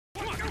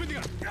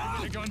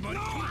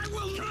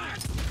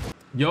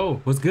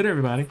Yo, what's good,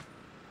 everybody?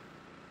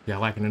 Y'all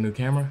liking the new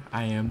camera?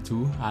 I am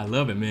too. I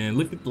love it, man.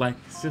 Look at, like,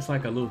 it's just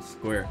like a little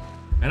square,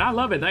 and I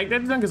love it. Like,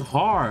 that junk is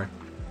hard.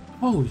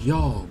 Oh,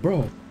 yo,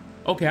 bro.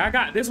 Okay, I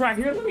got this right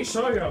here. Let me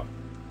show y'all.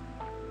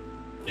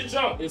 This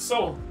junk is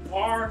so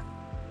hard.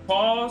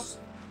 Pause.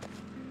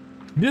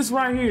 This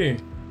right here,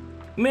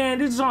 man.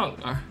 This junk.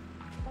 I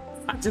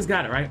just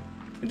got it right.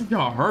 This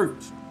junk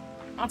hurts.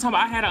 I'm talking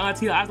about. I had an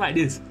auntie. I was like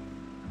this.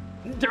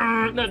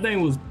 That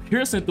thing was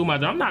piercing through my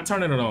jaw. I'm not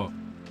turning it on.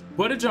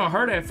 But it junk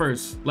hurt at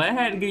first. Like, I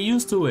had to get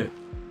used to it.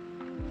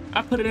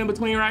 I put it in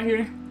between right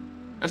here.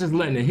 I just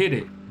letting it hit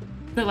it.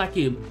 Felt like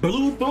it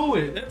blew through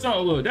it. That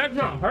junk, look, that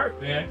junk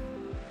hurt, man.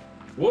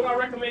 Would I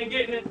recommend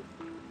getting it?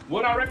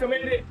 Would I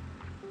recommend it?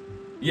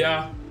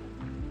 Yeah.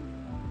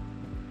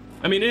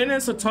 I mean, and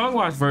it's a tongue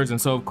wash version,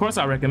 so of course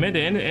I recommend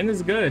it, and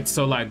it's good.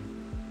 So like,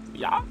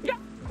 y'all can get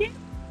it.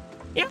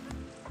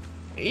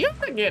 You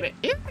can get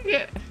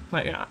it.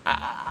 Like,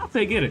 I'll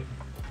say get it.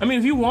 I mean,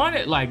 if you want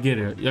it, like, get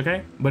it,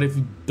 okay? But if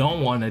you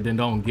don't want it, then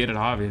don't get it,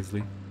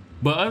 obviously.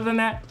 But other than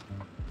that,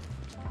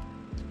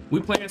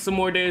 we playing some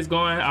more Days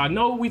Gone. I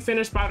know we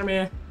finished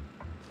Spider-Man.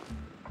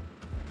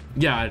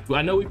 Yeah,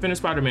 I know we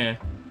finished Spider-Man.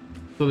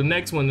 So the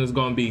next one is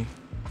gonna be,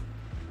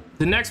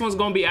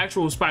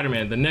 actual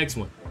Spider-Man, the next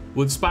one.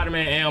 With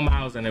Spider-Man and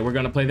Miles in it. We're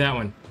gonna play that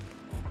one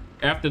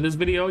after this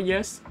video,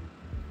 yes.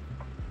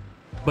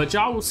 But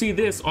y'all will see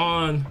this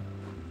on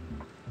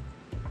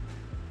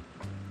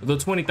the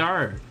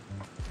 23rd.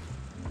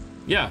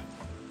 Yeah,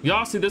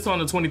 y'all see this on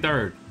the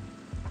 23rd.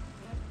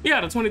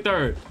 Yeah, the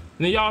 23rd. And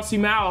then y'all see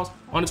Miles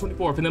on the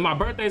 24th. And then my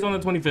birthday's on the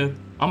 25th.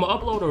 I'm gonna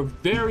upload a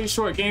very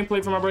short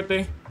gameplay for my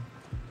birthday.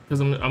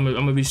 Because I'm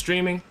gonna be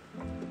streaming.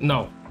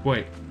 No,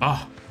 wait.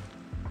 I'm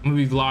gonna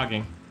be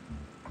vlogging.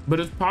 But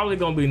it's probably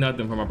gonna be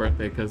nothing for my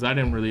birthday because I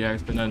didn't really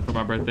ask for nothing for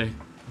my birthday.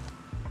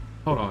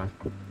 Hold on.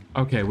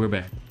 Okay, we're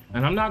back.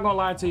 And I'm not gonna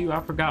lie to you,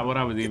 I forgot what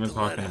I was even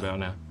talking about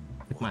now.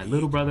 My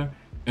little brother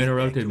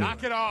interrupted me.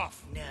 Knock it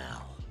off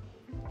now.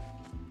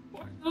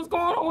 What's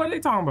going on? What are they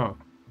talking about?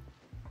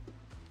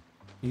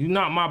 You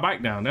knocked my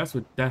bike down. That's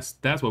what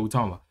we're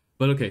talking about.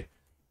 But okay,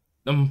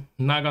 I'm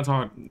not gonna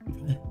talk.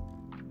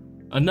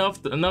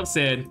 Enough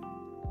said.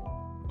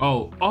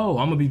 Oh, I'm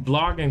gonna be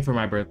vlogging for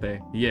my birthday.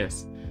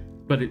 Yes,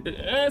 but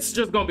it's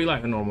just gonna be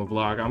like a normal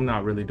vlog. I'm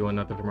not really doing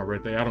nothing for my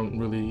birthday. I don't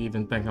really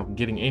even think I'm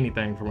getting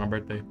anything for my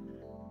birthday.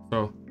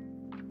 So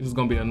this is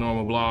gonna be a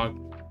normal vlog.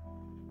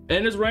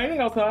 And it's raining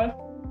outside.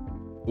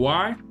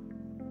 Why?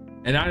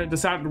 And I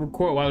decided to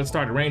record while it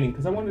started raining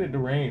because I wanted it to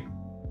rain.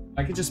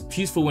 Like, it's just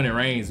peaceful when it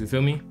rains, you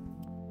feel me?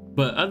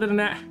 But other than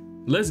that,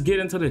 let's get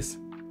into this.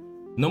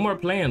 No more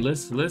playing.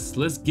 Let's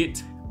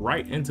get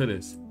right into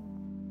this.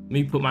 Let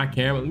me put my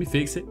camera, let me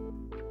fix it.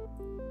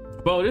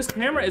 Bro, this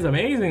camera is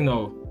amazing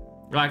though.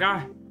 Like,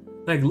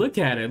 look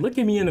at it. Look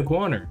at me in the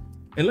corner.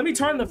 And let me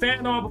turn the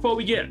fan on before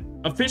we get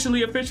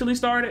officially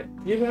started.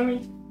 You feel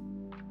me?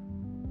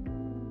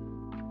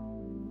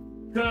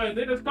 Cause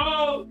it is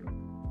cold.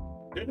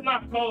 It's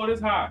not cold,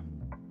 it's hot.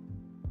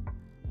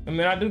 I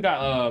mean, I do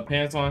got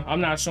pants on.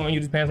 I'm not showing you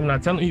these pants. I'm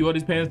not telling you what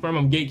these pants from.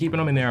 I'm gatekeeping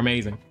them and they're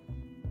amazing.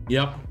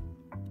 Yep.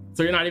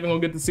 So you're not even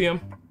gonna get to see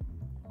them.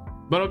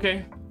 But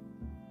okay.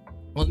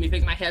 Well, let me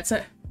fix my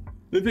headset.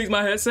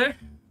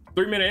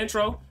 3-minute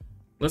intro.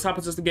 Let's hop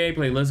into the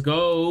gameplay. Let's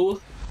go.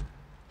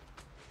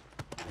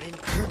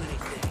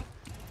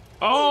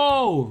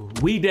 Oh,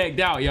 we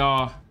decked out,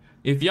 y'all.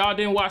 If y'all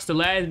didn't watch the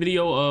last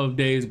video of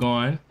Days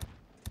Gone,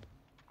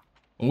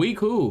 we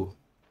cool.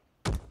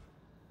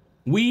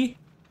 We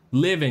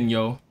living,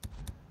 yo.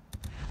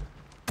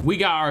 We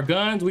got our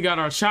guns, we got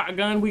our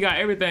shotgun, we got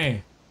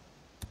everything.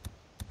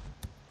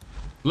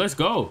 Let's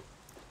go.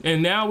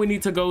 And now we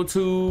need to go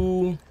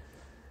to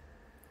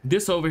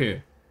this over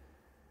here.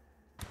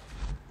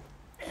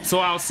 So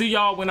I'll see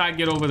y'all when I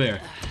get over there.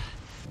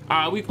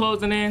 We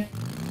closing in.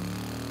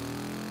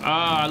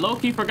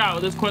 Low-key forgot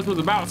what this quest was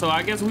about, so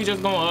I guess we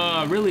just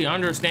gonna really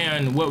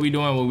understand what we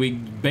doing when we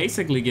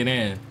basically get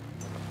in.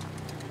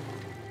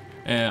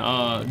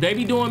 And they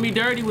be doing me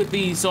dirty with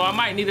these, so I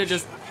might need to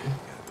just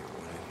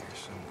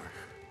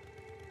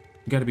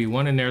gotta be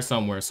one in there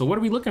somewhere. So what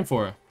are we looking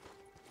for?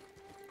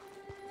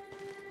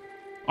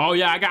 Oh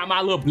yeah, I got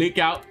my little blick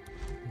out.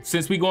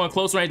 Since we going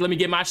close range, let me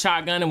get my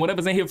shotgun and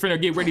whatever's in here finna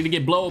get ready to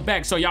get blown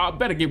back. So y'all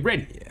better get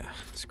ready. Yeah,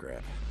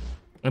 scrap.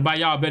 And by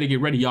y'all better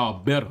get ready, y'all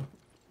better.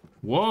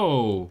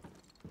 Whoa.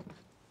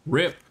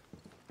 Rip.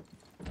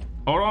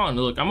 Hold on,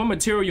 look, I'm a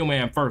material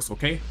man first,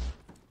 okay?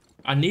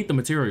 I need the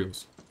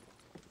materials.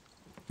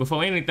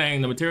 Before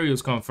anything, the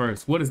materials come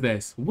first. What is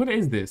this? What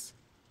is this?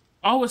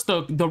 Oh, it's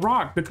the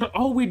rock.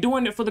 Oh, we're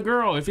doing it for the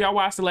girl. If y'all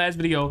watched the last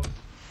video,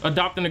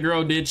 adopting the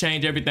girl did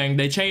change everything.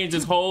 They changed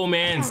his whole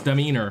man's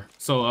demeanor.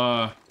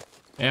 So,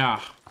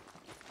 yeah.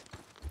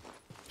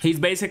 He's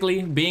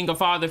basically being a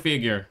father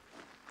figure.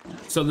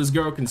 So this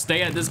girl can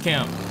stay at this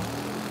camp.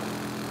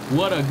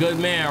 What a good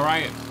man,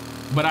 right?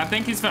 But I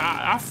think he's,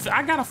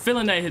 I got a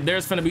feeling that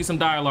there's gonna be some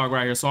dialogue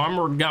right here. So I'm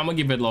gonna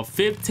give it a little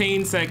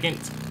 15 second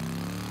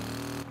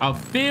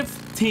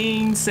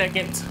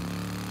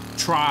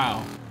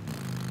trial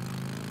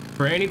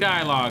for any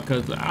dialogue,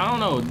 because I don't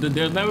know,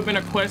 there's never been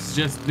a quest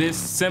just this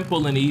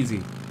simple and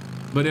easy.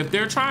 But if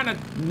they're trying to,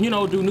 you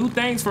know, do new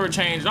things for a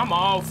change, I'm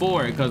all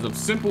for it because of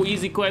simple,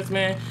 easy quests,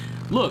 man.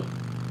 Look,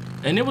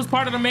 and it was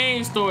part of the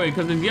main story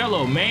because it's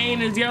yellow.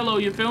 Main is yellow,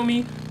 you feel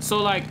me? So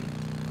like,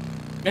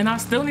 and I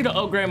still need to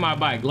upgrade my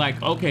bike.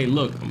 Like, okay,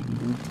 look,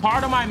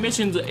 part of my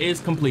missions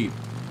is complete.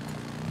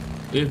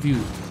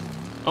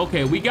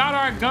 Okay, we got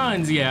our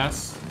guns,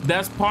 yes.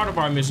 That's part of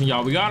our mission,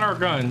 y'all. We got our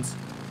guns,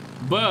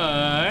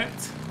 but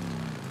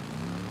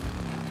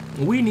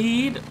we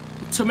need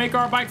to make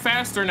our bike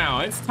faster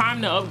now. It's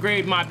time to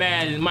upgrade my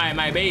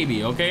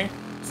baby, okay?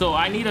 So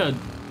I need to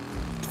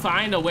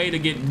find a way to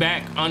get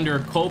back under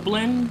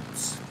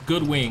Copeland's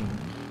good wing.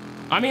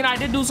 I mean, I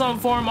did do something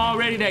for him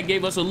already that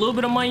gave us a little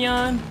bit of money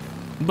on,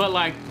 but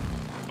like,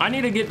 I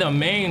need to get the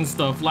main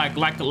stuff like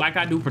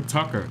I do for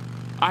Tucker.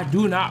 I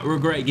do not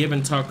regret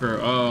giving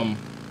Tucker,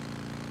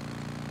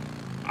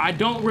 I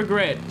don't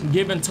regret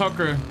giving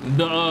Tucker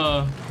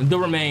the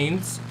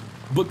remains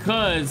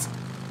because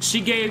she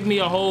gave me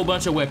a whole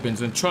bunch of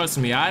weapons, and trust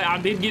me, I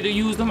did get to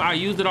use them. I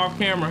used it off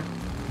camera,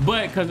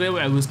 but because it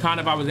was kind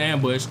of, I was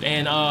ambushed,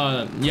 and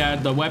yeah,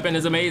 the weapon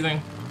is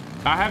amazing.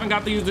 I haven't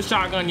got to use the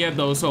shotgun yet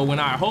though, so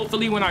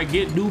hopefully when I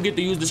do get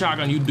to use the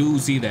shotgun, you do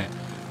see that.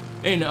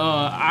 And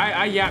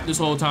I yapped this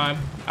whole time.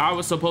 I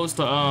was supposed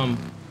to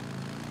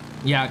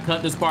yeah,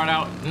 cut this part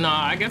out.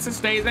 Nah, I guess it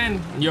stays in.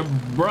 Your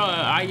bruh,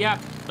 I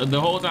yapped the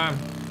whole time.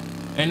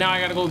 And now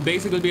I gotta go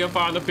basically be a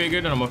father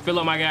figure, then I'm gonna fill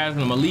up my gas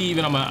and I'm gonna leave,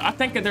 and I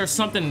think that there's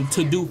something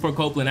to do for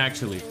Copeland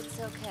actually. It's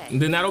okay.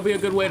 And then that'll be a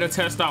good way to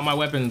test out my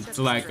weapons,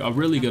 like a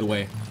really good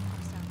way.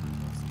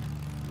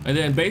 And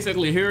then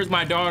basically here's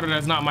my daughter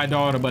that's not my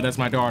daughter, but that's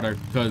my daughter,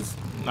 because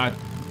I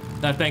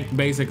think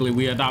basically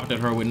we adopted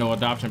her with no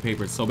adoption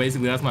papers. So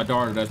basically that's my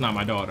daughter that's not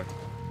my daughter.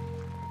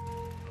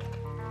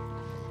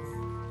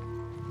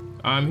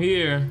 I'm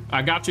here.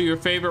 I got you your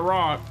favorite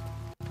rock.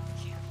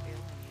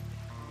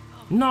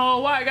 No,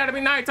 why? It gotta be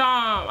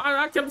nighttime.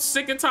 I kept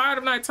sick and tired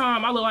of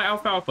nighttime. I look like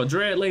Alfalfa.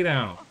 Dread, lay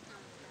down.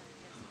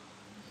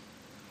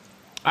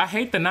 I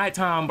hate the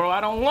nighttime, bro. I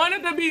don't want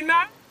it to be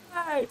night.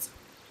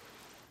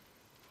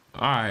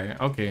 All right,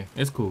 okay,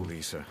 it's cool.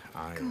 Lisa,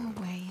 Go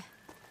away.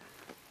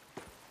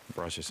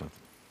 brought you something.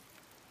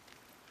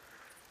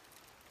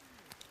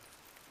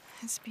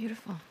 It's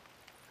beautiful.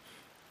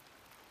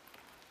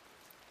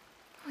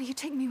 Will you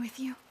take me with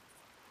you?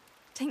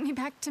 Take me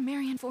back to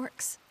Marion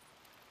Forks.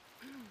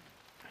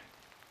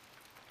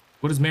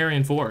 What is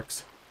Marion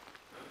Forks?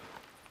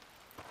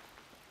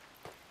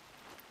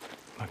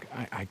 Look,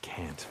 I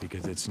can't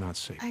because it's not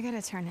safe. I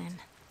gotta turn in.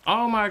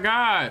 Oh my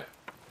God.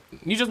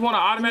 You just want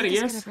an automatic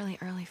Just yes? get up really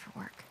early for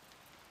work.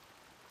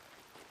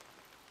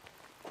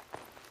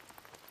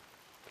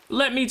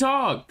 Let me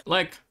talk.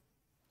 Like,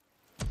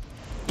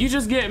 you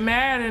just get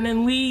mad and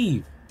then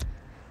leave.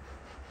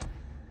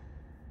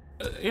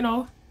 You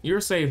know, you're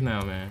safe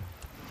now, man.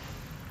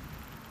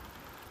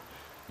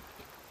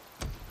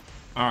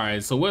 All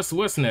right, so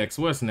what's next?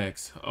 What's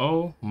next?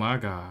 Oh my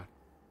God.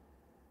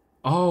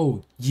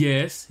 Oh,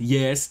 yes,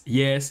 yes,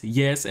 yes,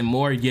 yes, and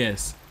more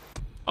yes.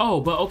 Oh,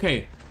 but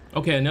okay.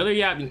 Okay, another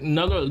yap,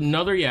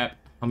 another yap.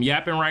 I'm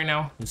yapping right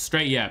now,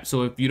 straight yap.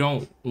 So if you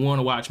don't want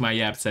to watch my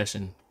yap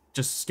session,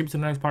 just skip to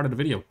the next part of the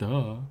video,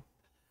 duh.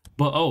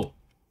 But oh,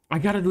 I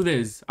gotta do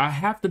this. I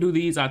have to do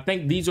these. I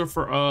think these are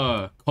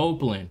for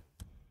Copeland.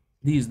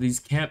 These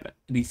camp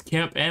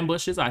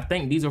ambushes. I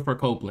think these are for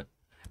Copeland.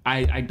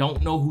 I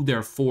don't know who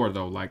they're for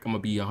though. Like, I'm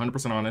gonna be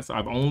 100% honest.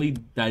 I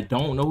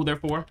don't know who they're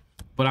for.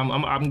 But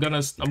I'm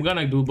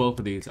gonna do both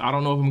of these. I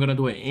don't know if I'm gonna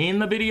do it in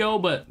the video,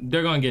 but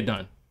they're gonna get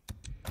done.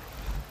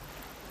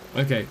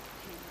 Okay.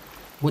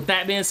 With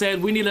that being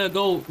said, we need to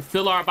go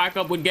fill our bike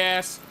up with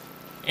gas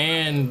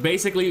and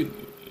basically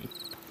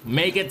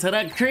make it to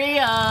the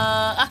crib.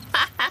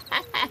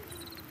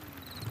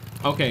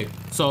 Okay,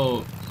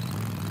 so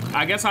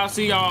I guess I'll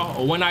see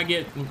y'all when I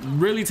get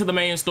really to the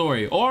main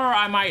story, or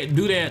I might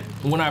do that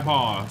when I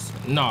pause.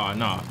 No.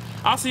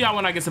 I'll see y'all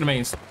when I get to the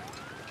main story.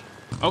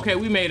 Okay,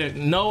 we made it.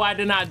 No, I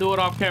did not do it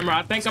off camera.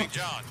 I think St.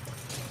 John.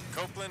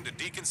 Copeland to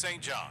Deacon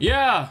St. John.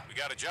 Yeah. We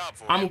got a job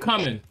for you. I'm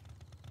coming.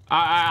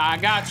 I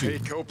got you. Hey,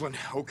 Copeland.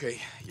 Okay.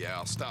 Yeah,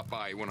 I'll stop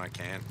by when I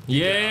can.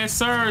 Yes,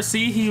 sir.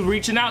 See, he's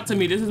reaching out to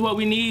me. This is what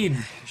we need.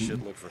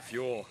 Should look for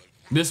fuel.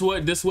 This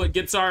what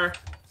gets our.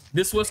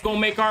 This what's gonna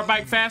make our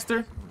bike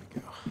faster.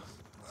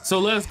 So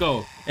let's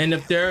go. And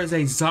if there is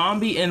a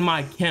zombie in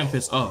my camp,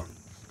 it's up.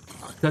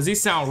 Cause he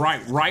sound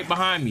right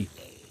behind me.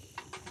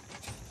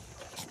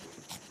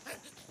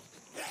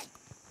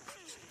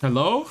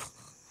 Hello?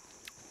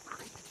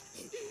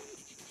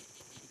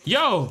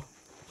 Yo.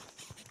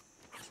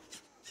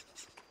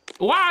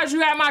 Why is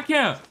you at my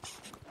camp?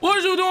 What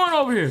is you doing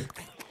over here?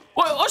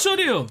 What's your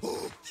deal?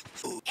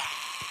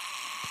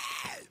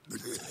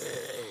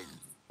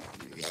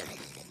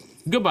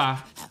 Goodbye.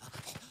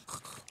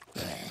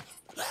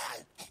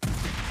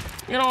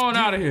 Get on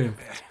out of here.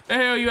 The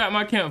hell you at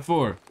my camp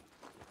for?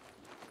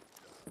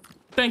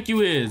 Think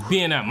you is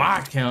being at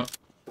my camp.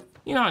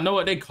 You know, I know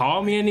what they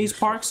call me in these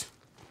parks.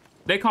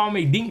 They call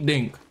me Dink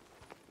Dink.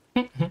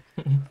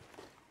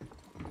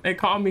 They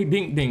call me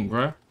Dink Dink,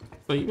 bruh.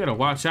 So you better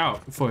watch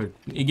out before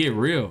it get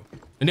real.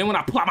 And then when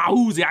I pull out my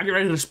Uzi, I get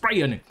ready to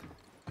spray a nigga.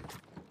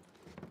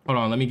 Hold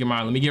on, let me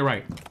get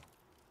right.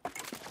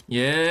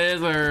 Yes,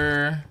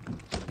 sir.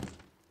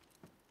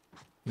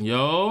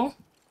 Yo.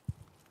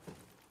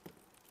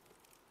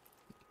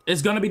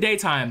 It's gonna be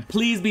daytime.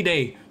 Please be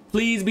day.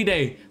 Please be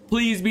day.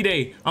 Please be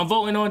day. I'm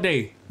voting on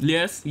day.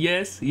 Yes,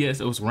 yes, yes.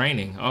 It was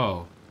raining.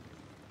 Oh.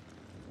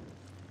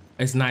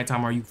 It's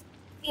nighttime. Are you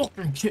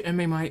fucking kidding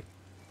me, Mike?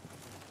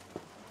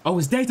 Oh,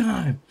 it's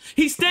daytime.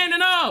 He's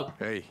standing up.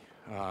 Hey,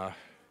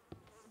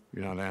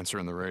 you're not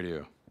answering the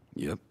radio.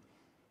 Yep.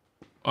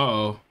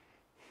 Uh-oh.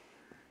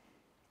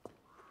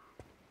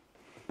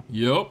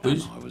 Yup. I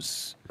know, I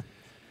was...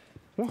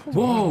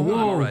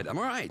 Whoa. I'm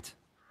all right.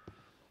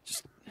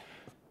 Just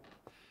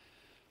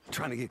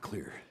trying to get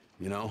clear,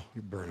 you know?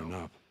 You're burning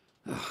up.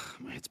 Ugh,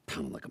 my head's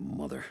pounding like a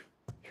mother.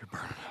 You're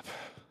burning up.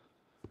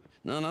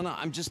 No,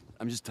 I'm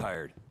just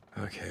tired.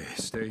 Okay,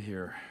 stay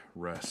here.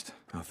 Rest.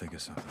 I'll think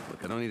of something.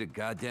 Look, I don't need a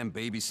goddamn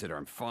babysitter.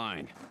 I'm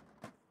fine.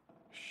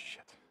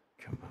 Shit.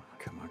 Come on.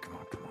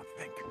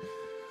 Think.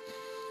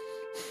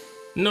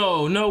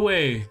 No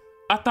way.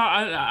 I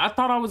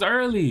thought I was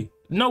early.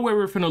 No way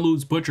we're finna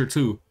lose Butcher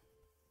too.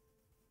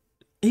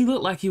 He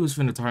looked like he was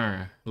finna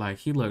turn. Like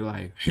he was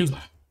like,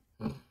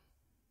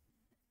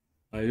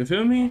 you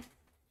feel me?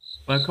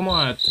 Like, come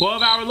on,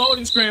 12-hour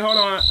loading screen. Hold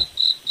on.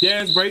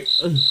 Dance break.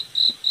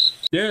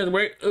 Dance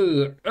break.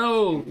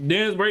 Oh,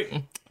 dance break.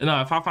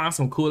 No, if I find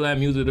some cool ass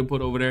music to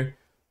put over there,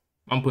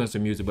 I'm putting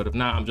some music. But if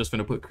not, I'm just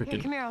finna put cricket.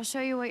 Here, come here. I'll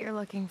show you what you're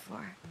looking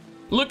for.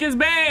 Look, it's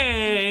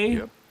bae.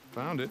 Yep,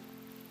 found it.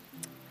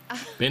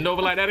 Bend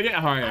over like that again.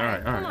 All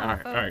right.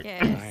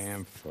 I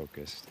am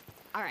focused.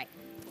 All right.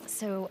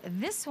 So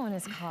this one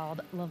is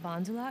called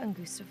Lavandula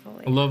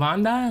angustifolia.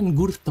 Lavanda and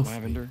Gustavo.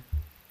 Lavender.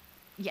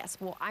 Yes,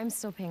 well, I'm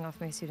still paying off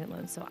my student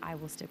loan, so I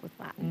will stick with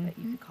Latin, but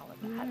you could call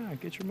it that. Yeah,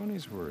 get your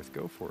money's worth.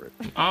 Go for it.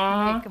 Okay,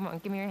 come on,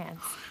 give me your hands.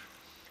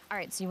 All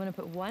right, so you want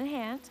to put one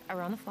hand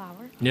around the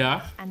flower.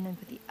 Yeah. And then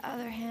put the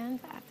other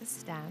hand at the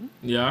stem.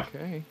 Yeah.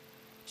 Okay.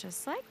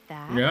 Just like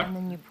that. Yeah. And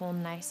then you pull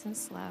nice and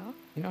slow.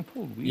 You know, I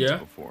pulled weeds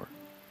before.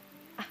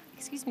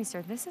 Excuse me,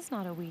 sir, this is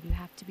not a weed. You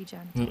have to be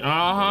gentle.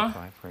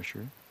 Apply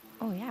pressure.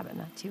 Oh, yeah, but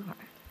not too hard.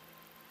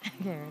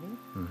 Okay, ready?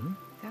 Mm-hmm.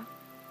 Go.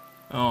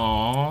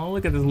 Oh,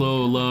 look at this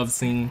little love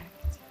scene.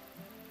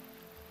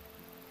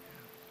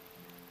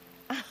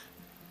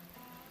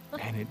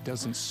 And it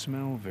doesn't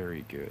smell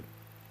very good.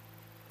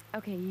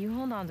 Okay, you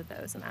hold on to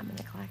those, and I'm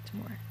gonna collect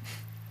more.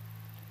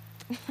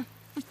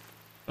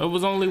 It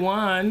was only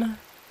one.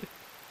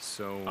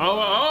 So.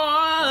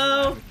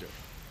 Oh.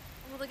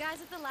 Well, the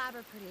guys at the lab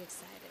are pretty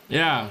excited.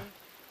 Yeah.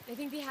 They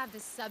think they have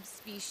this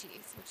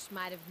subspecies, which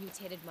might have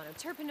mutated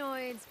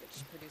monoterpenoids,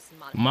 which produce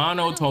a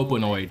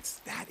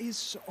Monotopenoids. That is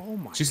so. Oh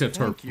my. She said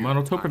thank terp. you.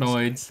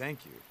 Monotopenoids. Thank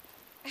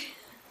you.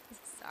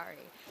 Sorry.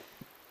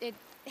 It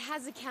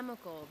has a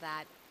chemical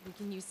that we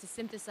can use to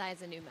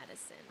synthesize a new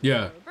medicine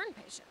Yeah. for burn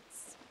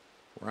patients.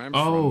 Where I'm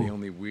Oh. from, the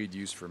only weed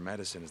used for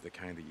medicine is the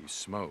kind that you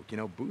smoke. You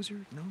know,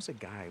 Boozer knows a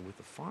guy with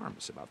a farm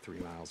that's about 3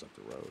 miles up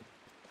the road.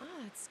 Oh,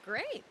 that's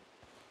great.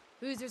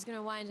 Boozer's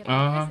gonna wind up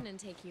Uh-huh. in prison and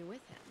take you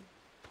with him.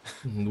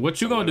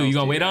 What you So gonna what do? You else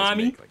gonna do wait guys on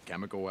me? make? Like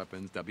chemical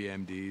weapons,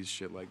 WMDs,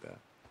 shit like that.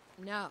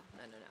 No.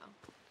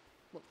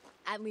 Well,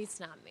 at least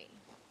not me.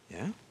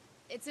 Yeah?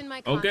 It's in my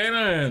Okay contract.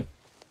 then.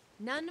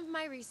 None of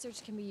my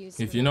research can be used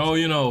If for you know,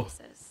 you know.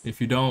 military purposes. If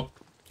you don't,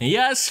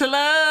 yes,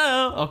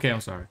 hello. Okay,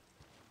 I'm sorry.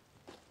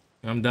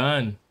 I'm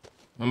done.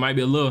 I might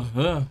be a little,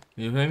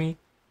 you feel me?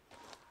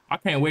 I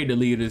can't wait to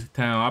leave this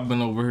town. I've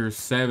been over here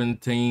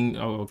 17.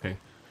 Oh, okay.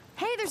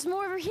 Hey, there's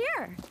more over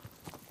here.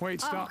 Wait,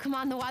 Oh, stop. come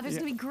on, the weather's Yeah.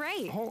 gonna be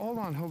great. Hold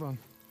on.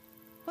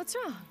 What's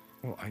wrong?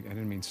 Well, I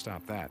didn't mean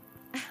stop that.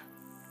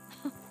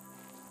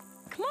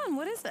 Come on,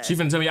 what is it? She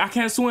finna tell me I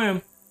can't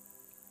swim.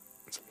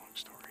 It's a long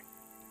story.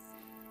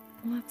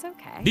 Well, that's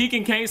okay.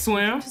 Deacon can't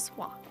swim. Just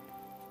walk.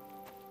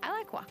 I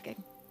like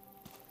walking.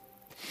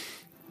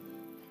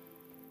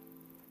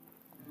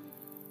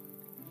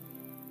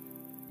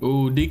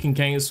 Ooh, Deacon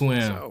can't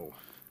swim. So,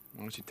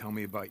 why don't you tell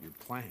me about your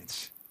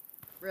plants?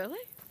 Really?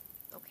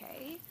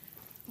 Okay.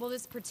 Well,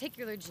 this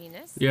particular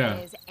genus Yeah.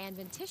 is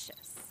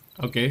adventitious.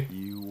 Okay.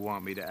 You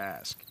want me to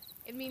ask?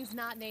 It means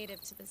not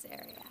native to this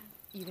area.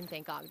 You can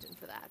thank Ogden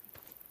for that.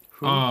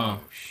 Who? Uh. Oh,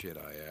 shit,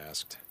 I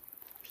asked.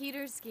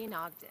 Peter Skeen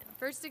Ogden,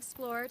 first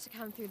explorer to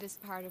come through this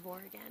part of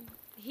Oregon.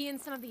 He and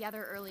some of the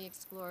other early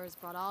explorers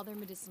brought all their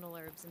medicinal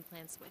herbs and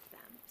plants with them.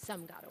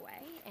 Some got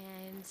away,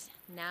 and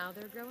now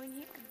they're growing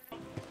here.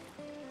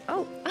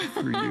 Oh.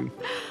 For you.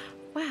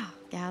 Wow,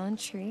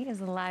 Gallantry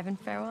is alive and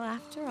farewell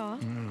after all.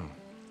 No.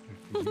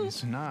 If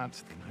it's not,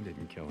 then I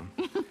didn't kill him.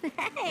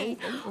 Hey.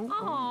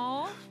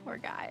 Aw, poor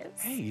guys.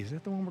 Hey, is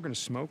that the one we're gonna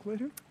smoke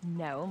later?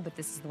 No, but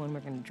this is the one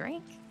we're gonna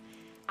drink.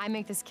 I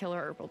make this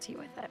killer herbal tea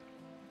with it.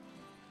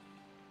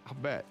 I'll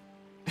bet.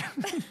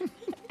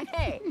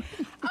 Hey,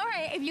 all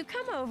right, if you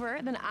come over,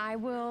 then I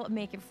will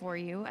make it for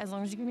you as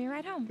long as you give me a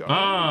ride home.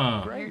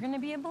 Ah. Great. You're gonna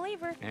be a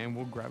believer. And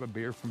we'll grab a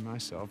beer for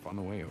myself on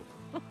the way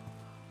over.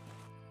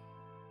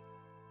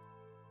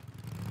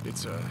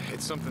 It's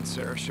something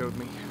Sarah showed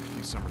me a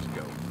few summers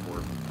ago.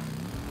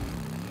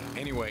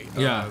 Anyway,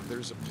 Yeah.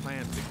 There's a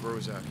plant that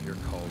grows out here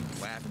called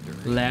lavender.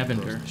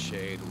 Lavender. It grows in the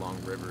shade along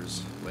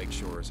rivers, lake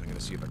shores. I'm gonna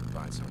see if I can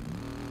find some.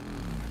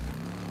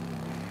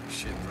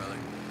 Shit, brother.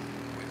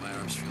 The way my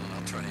arm's feeling,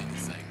 I'll try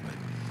anything, but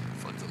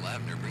fuck the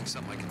lavender, bring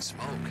something I can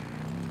smoke.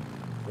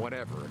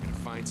 Whatever. I can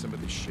find some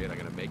of this shit. I'm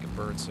gonna make a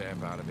bird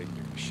sap out of it.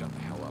 You're gonna shut the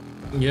hell up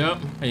about it. Yep.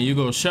 And you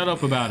go shut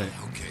up about it.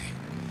 Okay.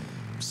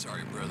 I'm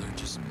sorry, brother.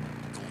 Just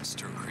don't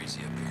stir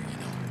crazy up here, you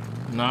know?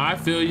 No, I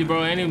feel you,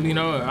 bro.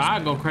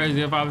 I'd go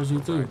crazy if I was you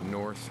too. Drive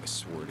north, I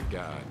swear to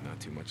God, not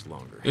too much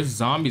longer. There's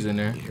zombies in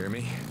there. You hear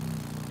me?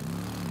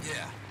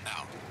 Yeah,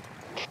 out.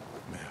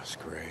 Mass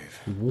grave.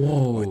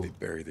 Whoa. Why'd they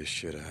bury this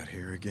shit out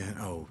here again?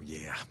 Oh,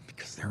 yeah,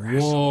 because they're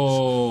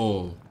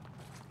assholes. Whoa.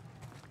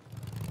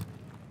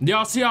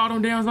 Y'all see all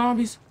them damn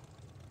zombies?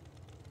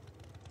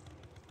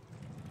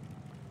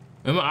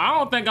 I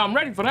don't think I'm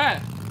ready for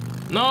that.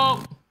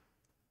 No.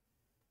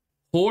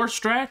 Horse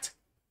strat?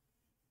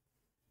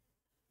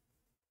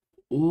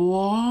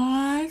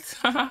 What?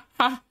 Are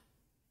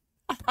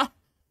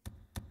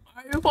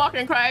you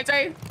fucking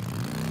crazy?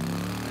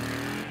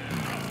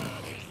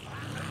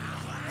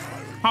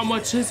 How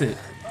much is it?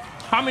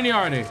 How many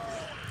are they?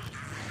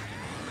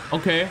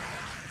 Okay.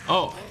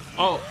 Oh.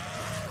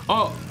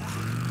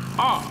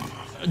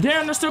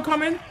 Damn, they're still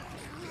coming.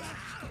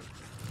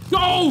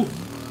 Go!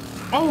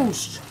 Oh,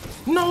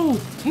 no.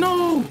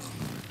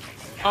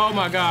 Oh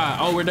my God.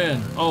 Oh, we're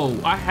dead.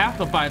 Oh, I have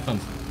to fight them.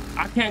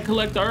 I can't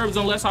collect the herbs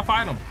unless I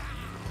fight them.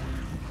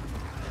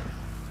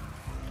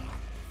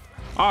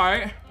 All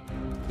right.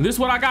 This is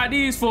what I got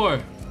these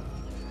for.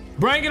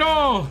 Bring it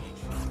on.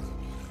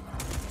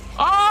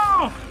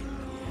 Oh!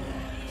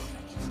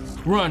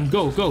 Run,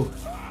 go.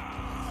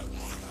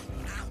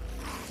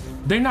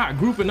 They're not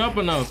grouping up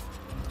enough.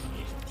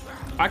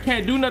 I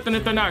can't do nothing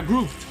if they're not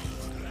grouped.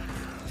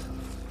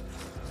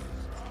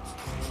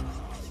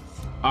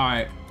 All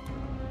right.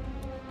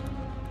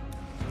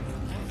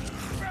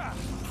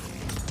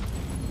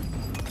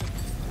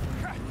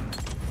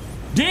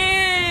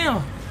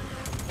 Damn!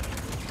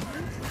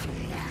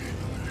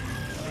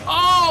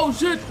 Oh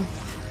shit!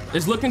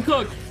 It's looking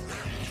cooked.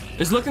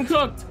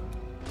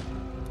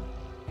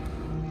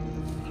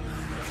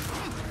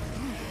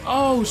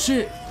 Oh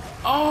shit!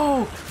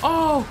 Oh!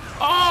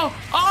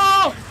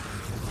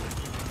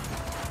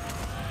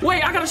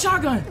 Wait, I got a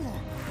shotgun.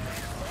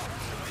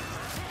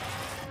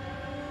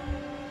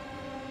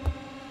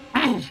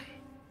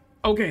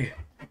 Okay.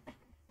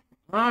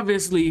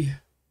 Obviously,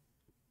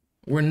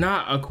 we're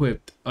not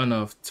equipped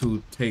enough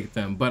to take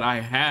them, but I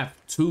have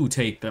to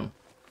take them.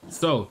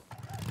 So,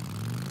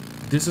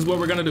 this is what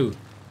we're gonna do.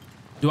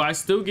 Do I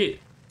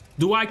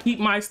keep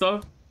my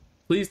stuff?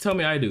 Please tell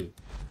me I do.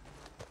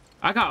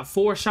 I got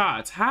 4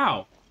 shots.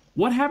 How?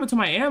 What happened to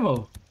my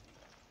ammo?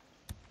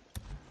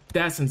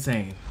 That's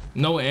insane.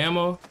 No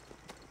ammo.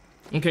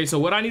 Okay, so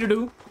what I need to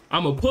do,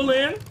 I'm gonna pull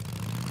in.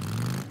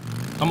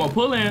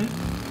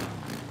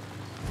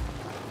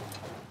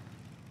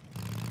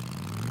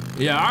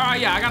 Yeah, all right,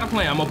 yeah, I got a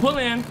plan. I'm gonna pull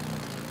in.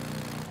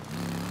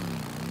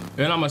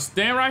 And I'm gonna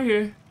stand right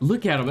here.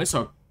 Look at him, it's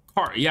a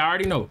car. Yeah, I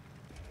already know.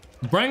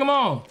 Bring them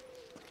on.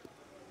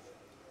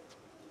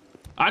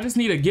 I just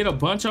need to get a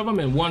bunch of them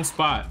in one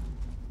spot.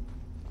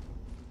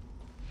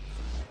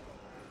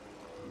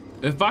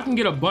 If I can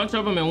get a bunch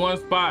of them in one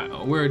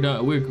spot, we're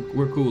done.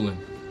 We're cooling.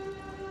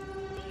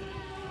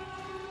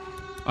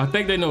 I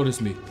think they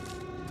noticed me.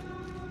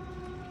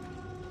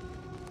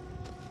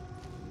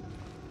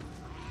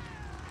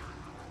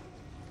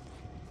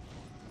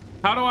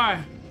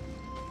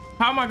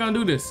 How am I gonna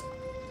do this?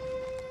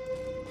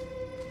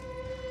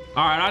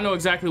 All right, I know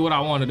exactly what I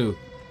want to do.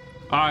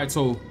 All right,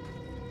 so.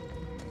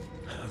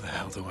 How the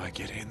hell do I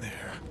get in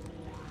there?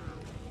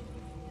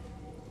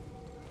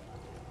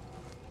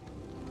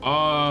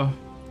 I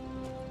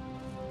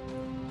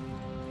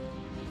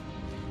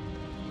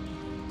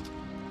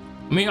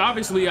mean,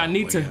 obviously, I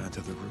need to. Onto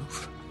the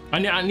roof.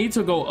 I need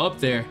to go up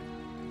there.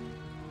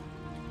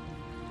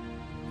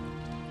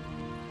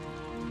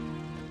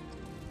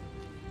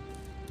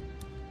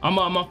 I'm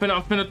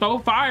finna throw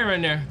fire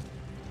in there.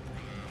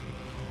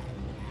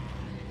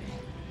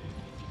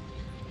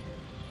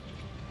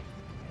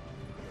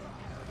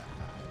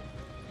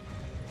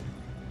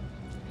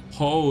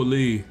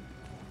 Holy.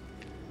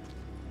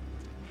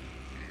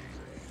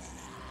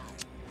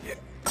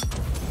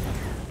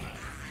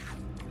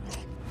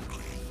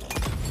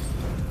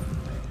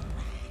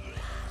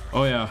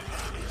 Oh yeah.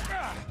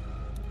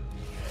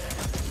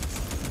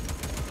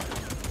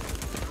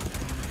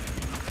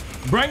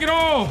 Bring it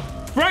on!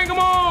 Bring them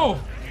on!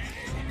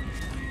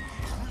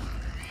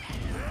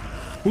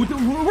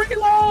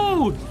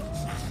 Reload!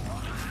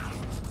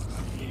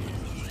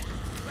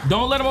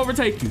 Don't let them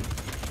overtake you.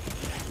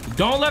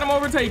 Don't let them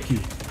overtake you.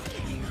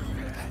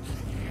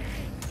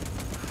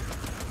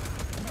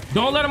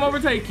 Don't let him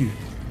overtake you.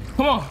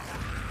 Come on.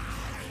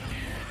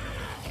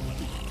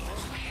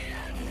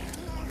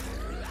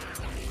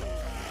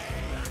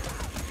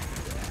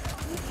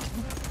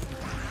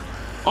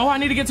 Oh, I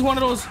need to get to one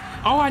of those.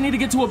 Oh, I need to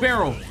get to a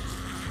barrel.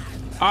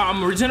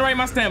 I'm regenerating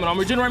my stamina. I'm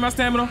regenerating my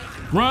stamina.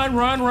 Run,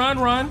 run, run,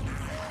 run.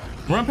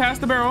 Run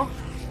past the barrel.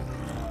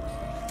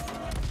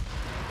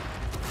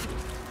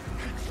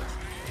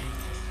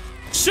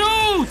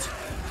 Shoot!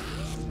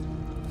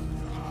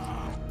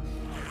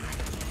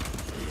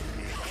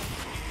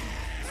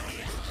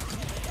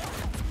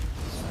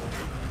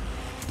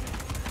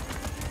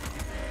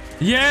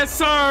 Yes,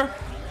 sir.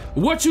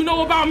 What you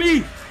know about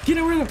me? Get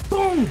in there.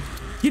 Boom.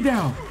 Get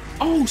down.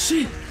 Oh,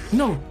 shit.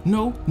 No,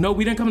 no, no.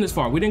 We didn't come this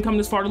far. We didn't come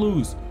this far to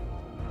lose.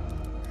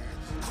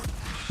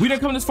 We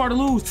didn't come this far to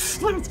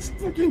lose. Let's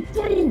fucking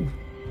go.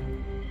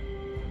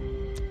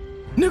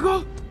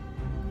 Nigga.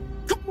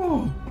 Come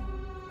on.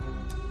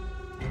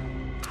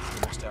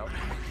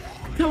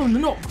 Tell him to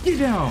no. Get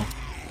down.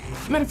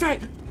 Matter of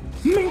fact.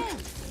 Mink.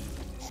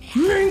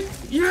 Mink.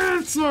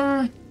 Yes,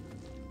 sir.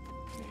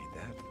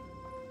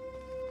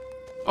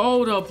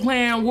 Oh, the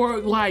plan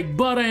worked like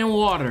butter and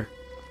water.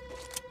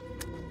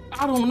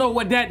 I don't know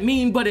what that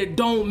means, but it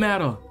don't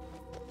matter.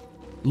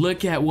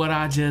 Look at what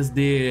I just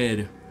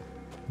did.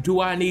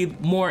 Do I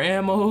need more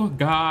ammo?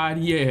 God,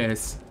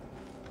 yes.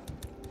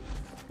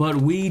 But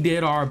we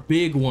did our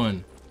big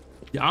one.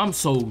 I'm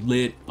so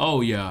lit.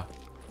 Oh, yeah.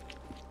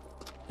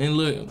 And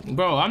look,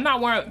 bro, I'm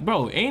not worried.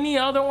 Bro, any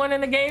other one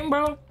in the game,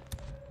 bro?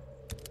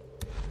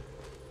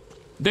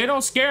 They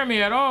don't scare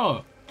me at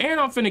all. And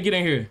I'm finna get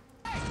in here.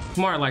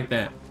 Smart like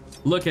that.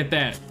 Look at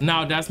that.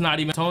 Now that's not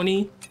even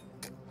Tony.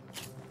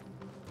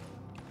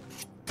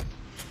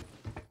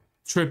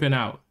 Tripping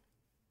out.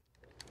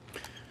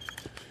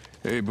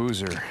 Hey,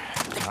 Boozer.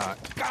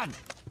 God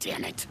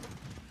damn it.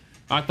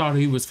 I thought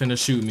he was finna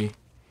shoot me.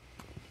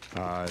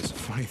 It's a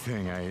funny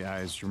thing.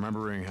 I was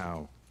remembering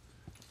how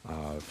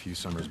a few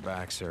summers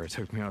back, Sarah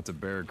took me out to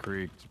Bear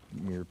Creek.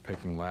 We were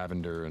picking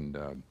lavender,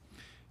 and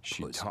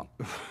she taught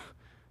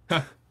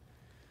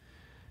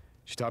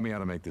she taught me how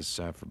to make this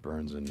sap for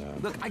burns. And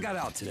Look, I got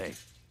out today.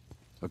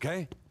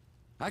 Okay?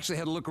 I actually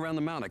had to look around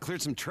the mountain. I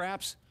cleared some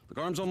traps.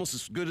 The arm's almost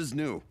as good as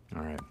new.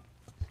 all right,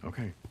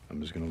 okay.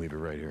 I'm just gonna leave it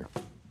right here.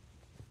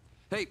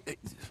 Hey,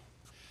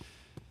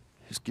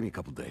 just give me a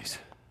couple days.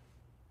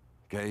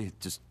 Okay?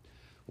 Just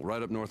we'll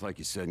ride up north like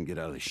you said and get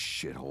out of this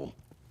shithole.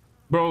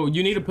 Bro,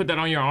 you need to put that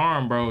on your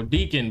arm, bro.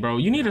 Deacon, bro.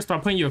 You need to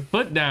start putting your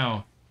foot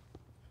down.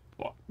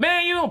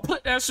 Man, you don't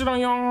put that shit on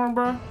your arm,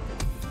 bro.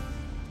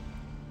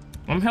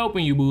 I'm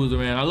helping you, Boozer,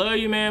 man. I love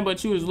you, man,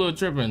 but you was a little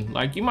tripping.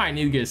 Like, you might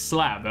need to get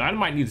slapped. I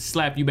might need to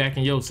slap you back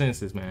in your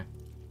senses, man.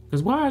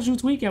 Because why is you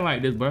tweaking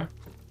like this, bro?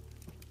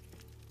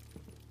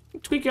 You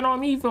tweaking on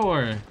me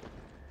for?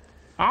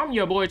 I'm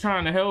your boy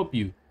trying to help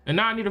you. And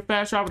now I need to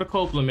fast travel to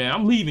Copeland, man.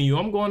 I'm leaving you.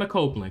 I'm going to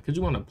Copeland because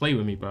you want to play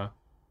with me, bro.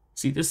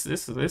 See,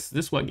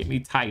 this what get me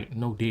tight.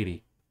 No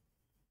Diddy.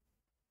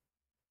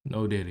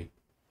 No Diddy.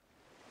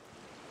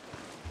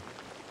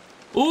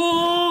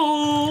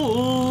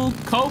 Ooh,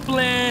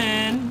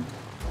 Copeland.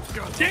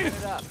 Damn it.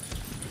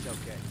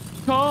 Okay.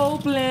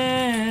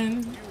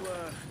 Copeland. You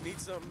need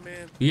something,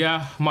 man?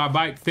 Yeah, my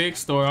bike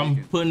fixed, or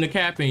I'm putting the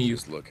cap in you.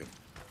 Just looking.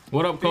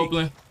 What up,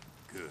 Copeland?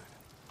 Good.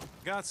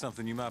 Got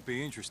something you might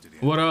be interested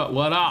in. What up?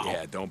 What up?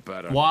 Yeah, don't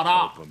bet on What the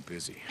up? Pope, I'm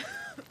busy.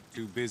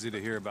 Too busy to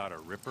hear about a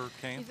Ripper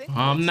camp?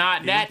 I'm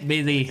not that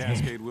busy.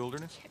 Cascade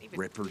Wilderness?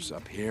 Rippers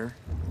up here?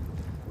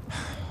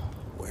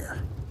 Where?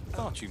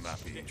 Thought you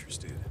might be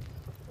interested.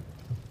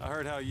 I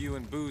heard how you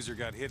and Boozer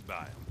got hit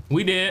by him.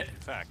 We did. In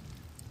fact,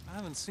 I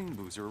haven't seen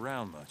Boozer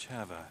around much,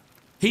 have I?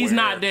 He's Where?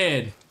 not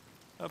dead.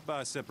 Up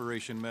by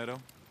Separation Meadow.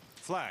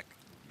 Flack,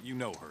 you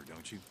know her,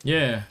 don't you?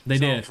 Yeah, they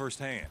Saw her did.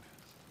 firsthand.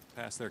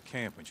 Past their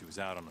camp when she was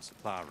out on a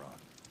supply run.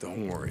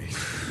 Don't worry.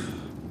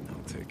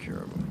 I'll take care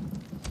of them.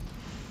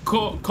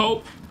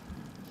 Cope,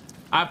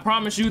 I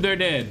promise you they're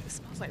dead.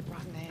 Smells like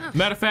rotten egg.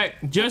 Matter of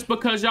fact, just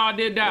because y'all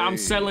did that, I'm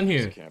selling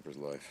here. Camper's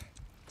life.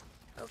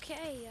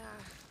 Okay,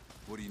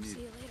 What do you see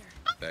need? you later.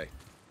 Hey.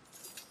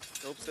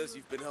 Hope says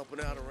you've been helping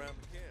out around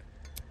the camp.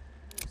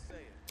 No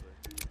saying,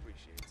 but he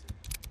appreciates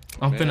it.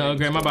 I'm Man, finna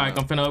upgrade my what's going bike.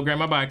 I'm finna upgrade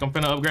my bike. I'm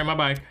finna upgrade my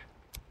bike.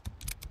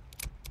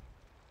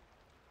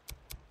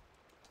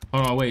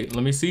 Hold on, wait.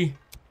 Let me see.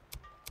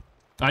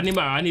 I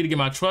need to get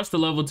my trust to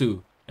level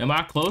 2. Am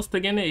I close to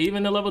getting it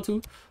even to level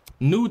 2?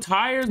 New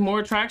tires,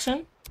 more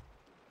traction.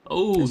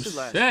 Oh This should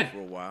last you shit. for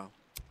a while.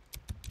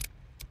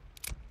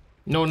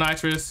 No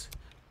nitrous.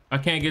 I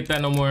can't get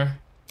that no more.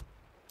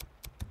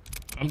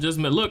 I'm just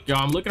look, y'all.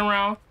 I'm looking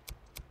around.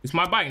 It's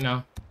my bike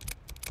now.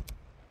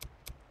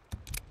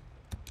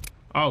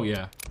 Oh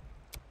yeah.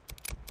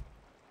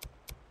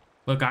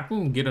 Look, I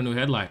can get a new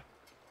headlight.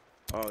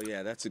 Oh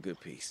yeah, that's a good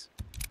piece.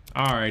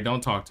 All right,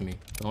 don't talk to me.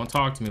 Don't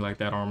talk to me like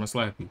that, or I'm gonna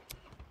slap you.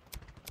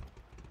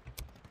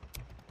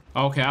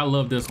 Okay, I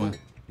love this one.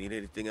 Need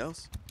anything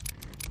else?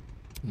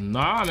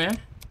 Nah, man.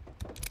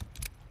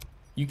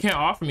 You can't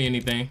offer me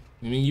anything.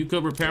 I mean, you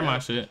could repair my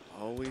shit.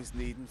 Always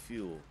needing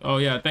fuel. Oh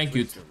yeah, thank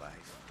you. Your life.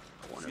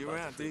 See you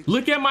around, D.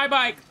 Look at my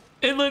bike.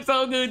 It looks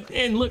so good.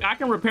 And look, I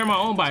can repair my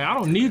own bike. I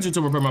don't need you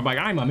to repair my bike.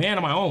 I'm a man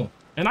of my own.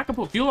 And I can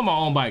put fuel on my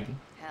own bike.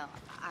 Hell,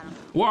 I don't know.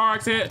 Where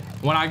RX at?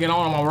 When I get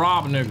on, I'm gonna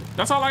rob a nigga.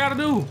 That's all I gotta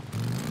do.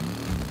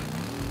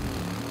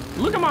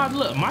 Look at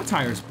my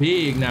tire's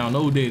big now,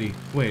 no diddy.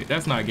 Wait,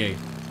 that's not gay.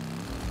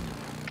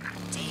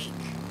 Deke,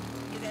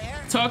 you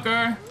there?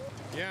 Tucker.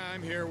 Yeah,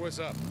 I'm here. What's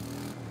up?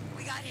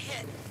 We got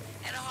hit,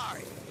 and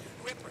hard.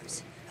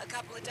 Rippers. A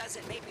couple of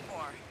dozen, maybe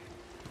more.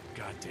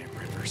 Goddamn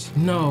rippers.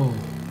 No.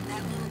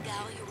 That little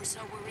gal you were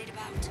so worried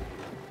about?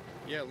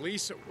 Yeah,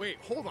 Lisa. Wait,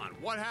 hold on.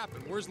 What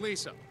happened? Where's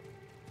Lisa?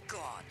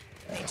 Gone.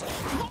 They took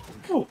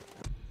Oh.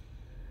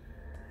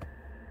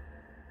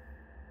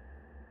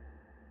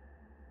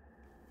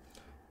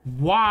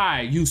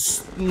 Why?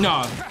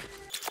 No.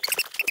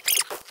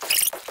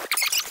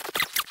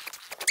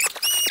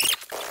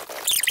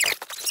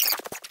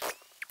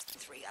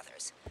 3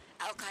 others.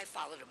 Alki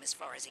followed him as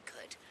far as he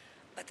could,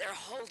 but they're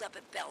holed up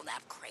at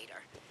Belknap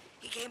Crater.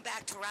 He came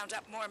back to round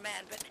up more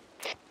men, but...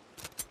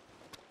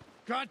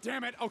 God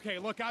damn it. Okay,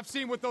 look, I've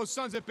seen what those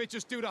sons of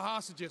bitches do to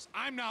hostages.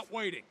 I'm not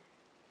waiting.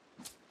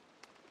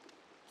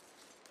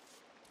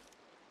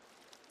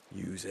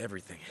 Use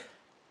everything.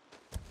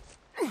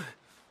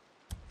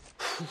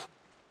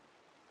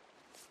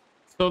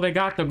 So they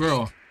got the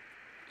girl.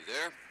 You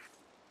there?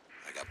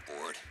 I got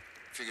bored.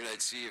 Figured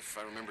I'd see if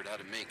I remembered how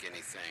to make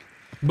anything.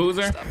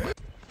 Boozer.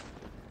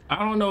 I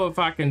don't know if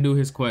I can do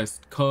his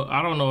quest.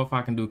 I don't know if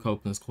I can do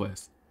Copeland's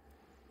quest.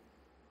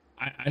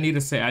 I need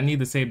to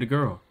save the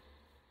girl.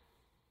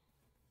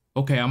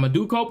 Okay, I'm gonna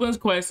do Copeland's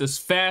quest as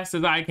fast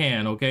as I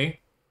can, okay?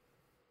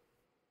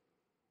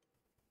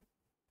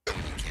 You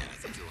can, I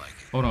think you like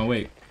it. Hold on,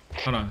 wait.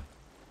 Hold on.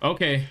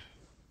 Okay.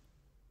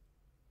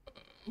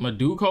 I'm gonna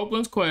do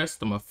Copeland's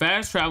quest. I'm gonna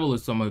fast travel.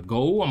 I'm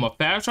gonna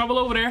fast travel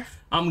over there.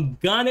 I'm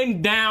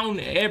gunning down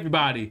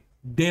everybody.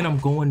 Then I'm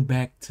going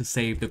back to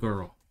save the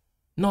girl.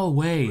 No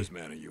way. Booze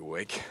man, are you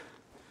awake?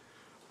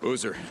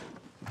 Boozer.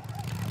 Yeah,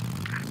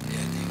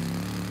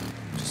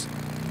 dude. Just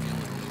feeling a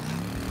little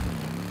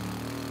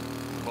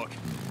happy. Look,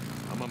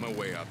 I'm on my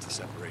way up to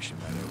Separation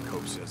Meadow.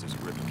 Cope says there's a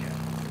ripping cat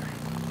out there.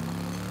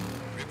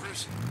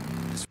 Rippers?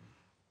 As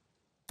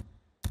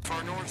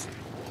far north?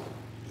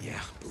 Yeah,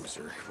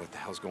 Boozer. What the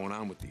hell's going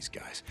on with these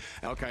guys?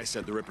 Alki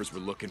said the Rippers were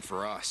looking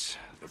for us,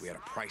 that we had a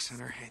price on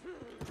our head.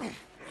 What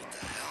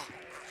the hell?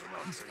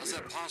 How's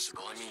that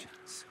possible? I mean,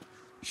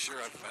 sure,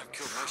 I've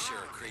killed my share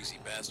of crazy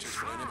bastards,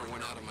 but I never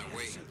went out of my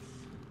way.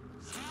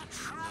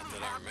 Not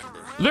that I remember.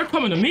 They're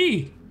coming to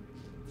me.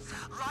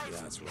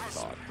 Yeah, that's what I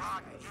thought.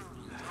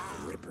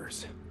 The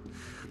Rippers.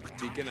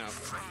 Deacon out.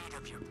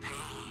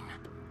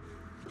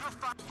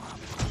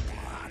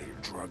 How do your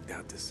drugged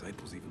out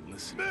disciples even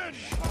listen?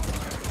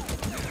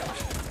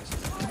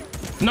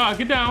 No,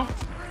 get down.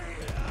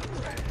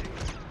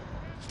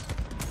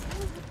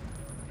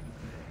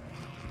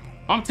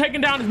 I'm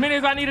taking down as many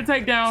as I need to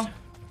take down.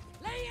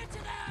 Lay into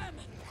them!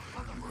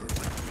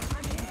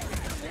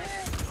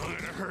 I'm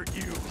gonna hurt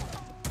you.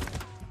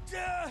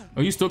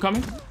 Are you still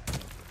coming?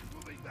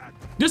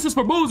 This is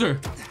for Boozer.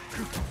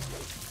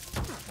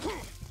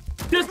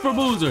 This for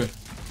Boozer.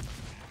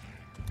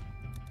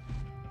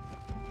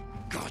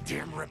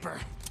 Goddamn Ripper.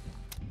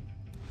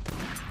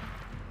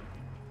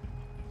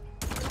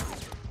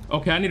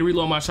 Okay, I need to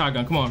reload my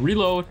shotgun. Come on,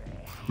 reload,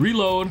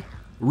 reload,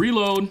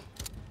 reload.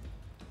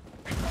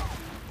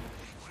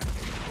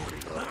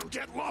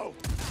 Get low.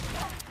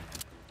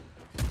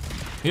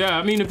 Yeah,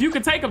 I mean, if you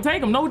can take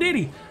him, no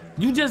diddy.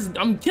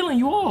 I'm killing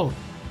you all.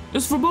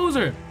 This is for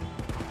Boozer.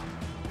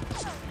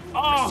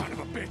 Oh, Son of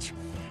a bitch.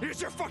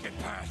 Here's your fucking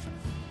path.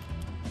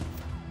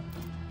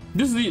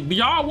 this is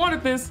y'all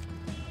wanted this.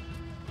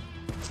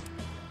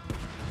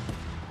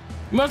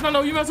 You must not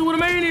know you messing with a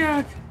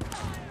maniac.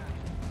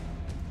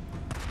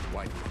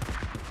 White.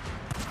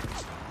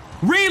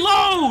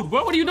 Reload!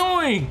 What are you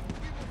doing?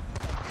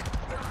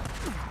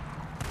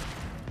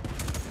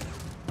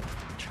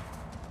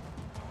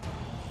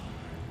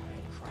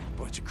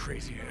 Bunch of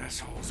crazy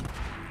assholes.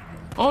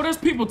 Oh, there's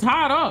people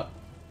tied up.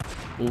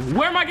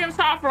 Where am I getting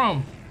shot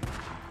from?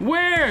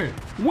 Where?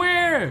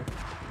 Where?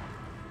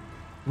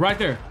 Right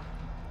there.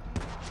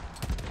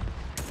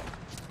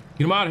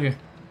 Get him out of here.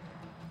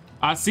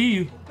 I see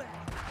you.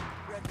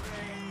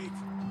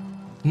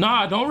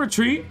 Nah, don't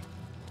retreat.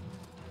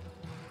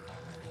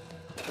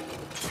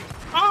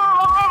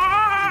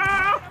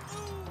 Ah!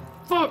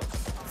 Fuck.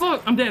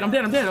 Fuck. I'm dead. I'm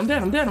dead. I'm dead. I'm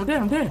dead. I'm dead. I'm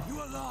dead. I'm dead.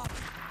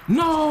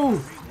 No.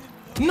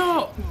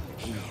 No.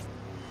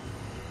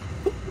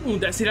 Ooh,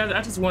 I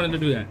just wanted to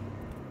do that.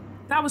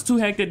 That was too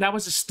hectic. That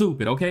was just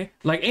stupid, okay?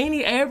 Like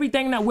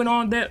everything that went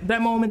on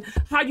that moment,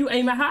 how you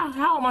aim at,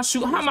 how am I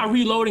shooting, how am I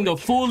reloading a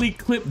fully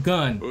clipped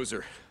gun?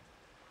 Boozer.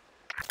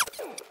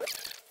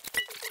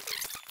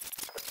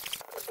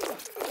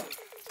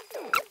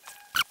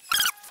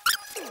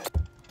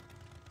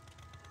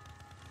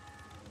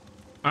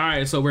 All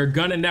right, so we're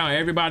gunning down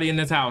everybody in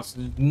this house.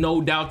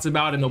 No doubts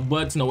about it, no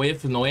buts, no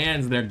ifs, no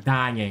ands, they're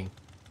dying.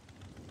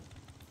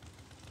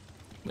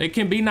 It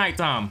can be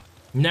nighttime.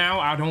 Now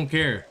I don't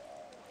care.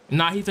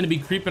 Nah, he's finna be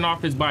creeping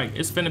off his bike.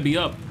 It's finna be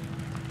up.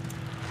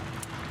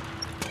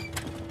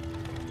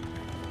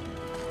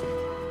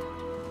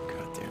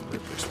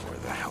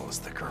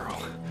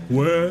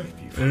 Where If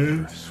you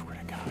fucker, I is? swear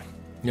to God.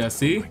 Yeah,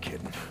 see? I'm not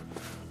kidding.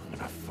 I'm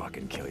gonna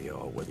fucking kill you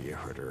all, whether you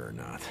hurt her or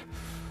not.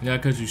 Yeah,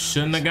 because you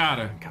shouldn't have got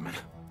her. I'm coming.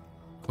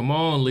 Come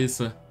on,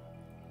 Lisa.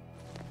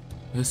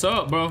 What's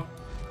up, bro?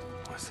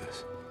 What's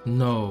this?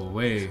 No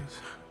way.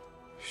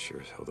 Sure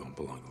as hell don't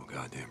belong to a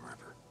goddamn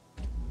river.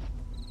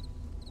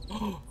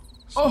 Oh.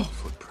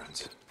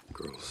 Footprints.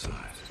 Girl's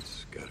size.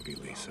 It's gotta be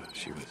Lisa.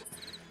 She was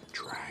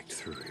dragged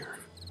through here.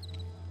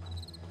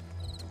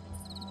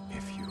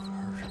 If you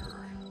hurt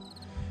her,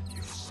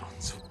 you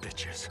sons of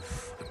bitches,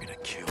 I'm gonna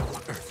kill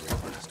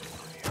every last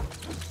one of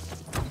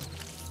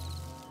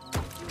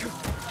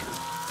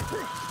you.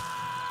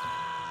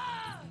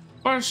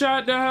 Or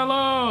shut the hell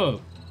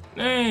up.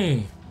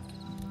 Dang.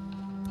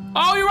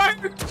 Oh, you're right.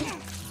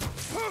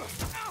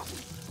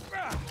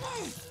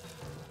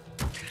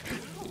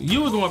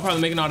 You was the one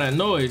probably making all that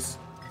noise.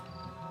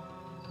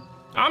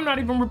 I'm not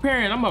even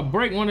repairing. I'm gonna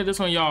break one of this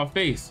on y'all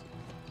face.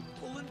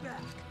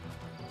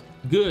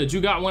 Good,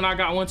 you got one, I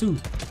got one too.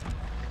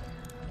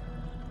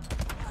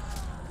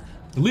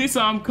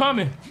 Lisa, I'm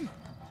coming.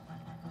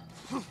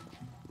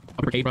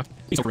 Uppercade, bro.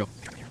 He's so real.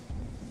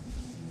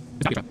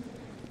 It's not good, bro.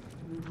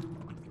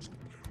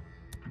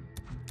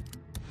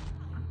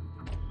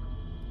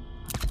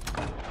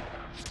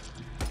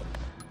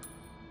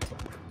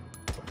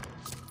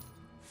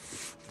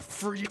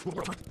 For you.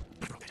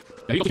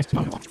 There you go.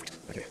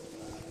 Okay.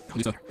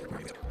 Lisa.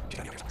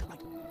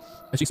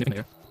 And she's sitting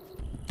there.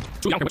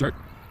 Shoot, I don't care what you hurt.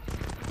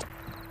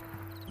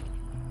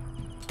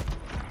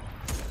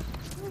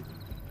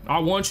 I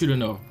want you to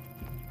know.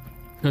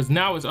 Because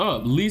now it's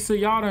up. Lisa,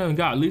 y'all done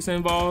got Lisa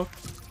involved.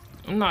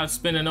 I'm not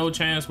spending no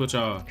chance with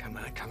y'all. Come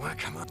on, come on,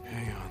 come on.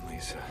 Hang on,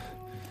 Lisa.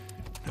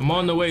 I'm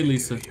on the way,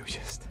 Lisa. You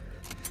just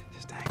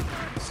hang on.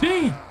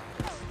 Dang.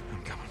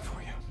 I'm coming for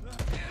you.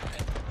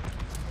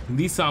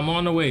 Lisa, I'm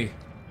on the way.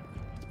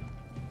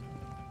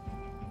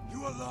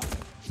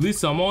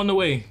 Lisa, I'm on the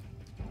way.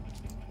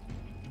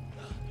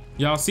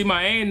 Y'all see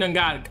my aim done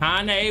got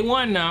kinda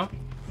A1 now.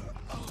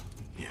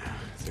 Yeah,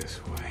 this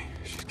way.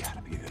 She's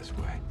gotta be this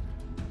way.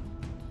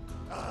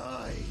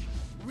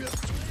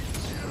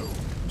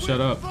 Shut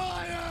up.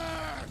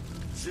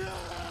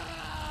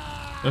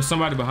 There's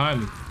somebody behind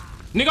me.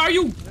 Nigga, are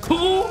you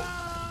cool?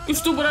 You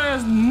stupid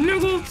ass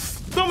nigga.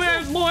 Dumb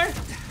ass boy.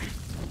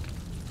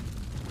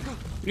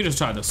 You just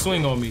tried to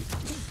swing on me.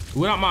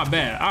 Without my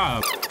bat.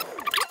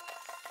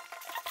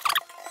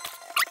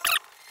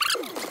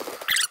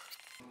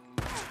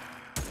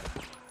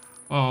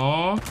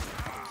 Aw,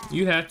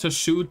 you had to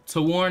shoot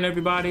to warn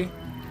everybody.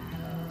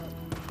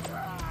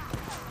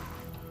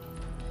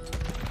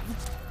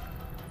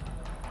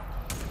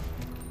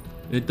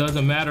 It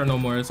doesn't matter no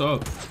more, it's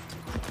up.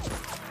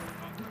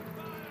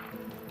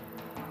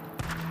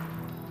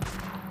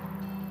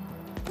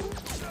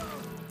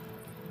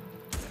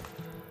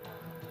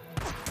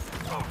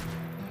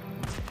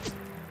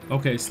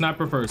 Okay,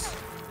 sniper first.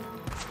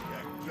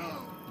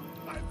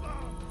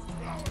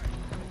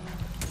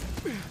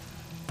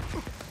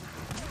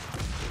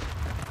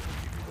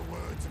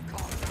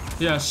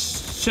 Yeah,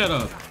 shut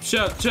up.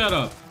 Shut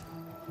up.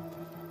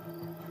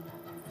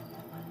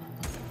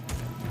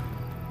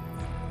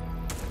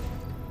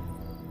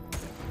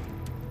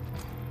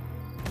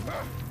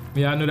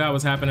 Yeah, I knew that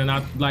was happening.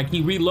 Like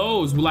he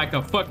reloads like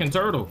a fucking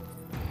turtle.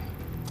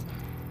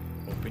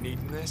 Been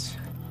eating this?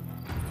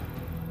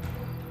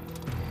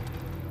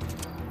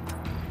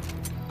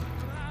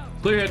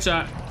 Clear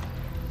headshot.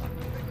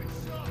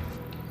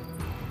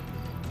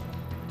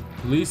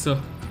 Lisa.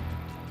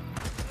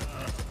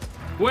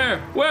 Where?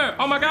 Where?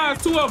 Oh my God,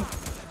 two of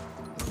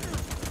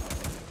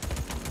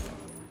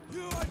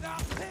them.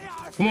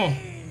 Come on.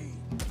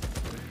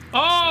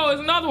 Oh,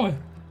 there's another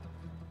one.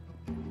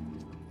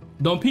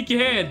 Don't peek your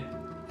head.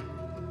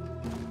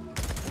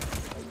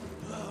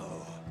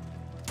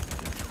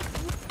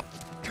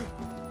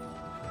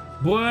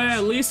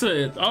 Boy,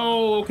 Lisa.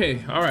 Oh,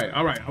 okay. All right.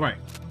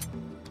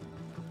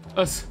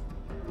 Us.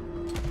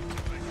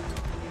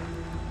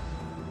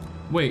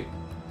 Wait.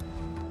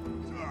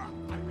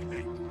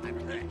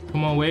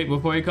 Come on, wait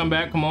before he come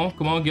back. Come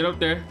on, get up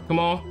there. Come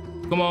on.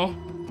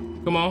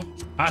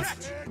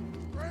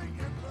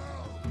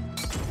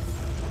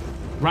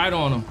 Right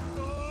on him.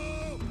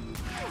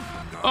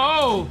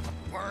 Oh!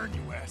 Burn,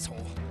 you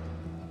asshole.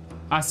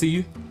 I see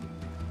you.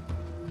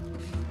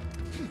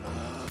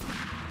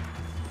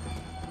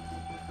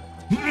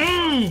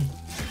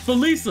 For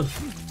Lisa.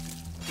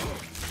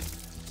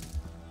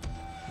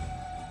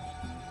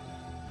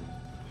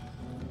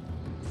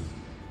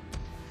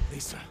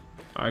 Lisa.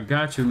 I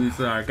got you,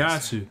 Lisa. I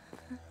got you.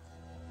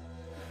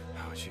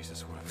 Oh,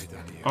 Jesus, what have we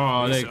done to you?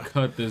 Oh, Lisa. they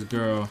cut this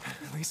girl.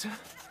 Lisa?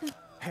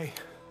 Hey.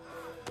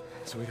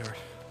 Sweetheart.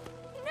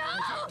 No!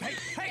 Hey!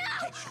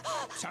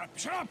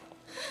 Shut up!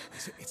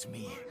 Lisa, it's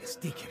me. It's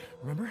Deacon.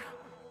 Remember?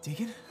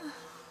 Deacon?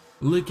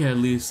 Look at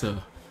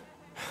Lisa.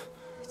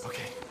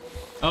 Okay.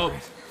 Oh.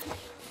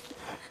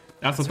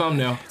 That's the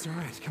thumbnail. It's all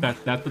right. Come on.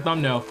 That's the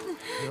thumbnail.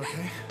 You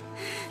okay?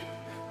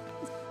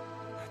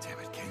 Damn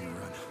it, can you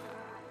run?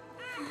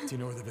 Do you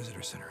know where the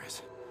visitor center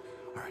is?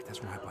 All right,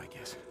 that's where my bike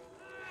is.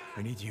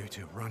 I need you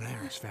to run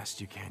there as fast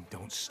as you can.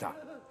 Don't stop.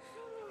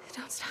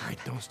 Don't stop. All right,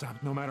 don't stop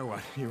no matter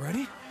what. You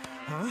ready?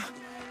 Huh?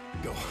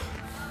 Go.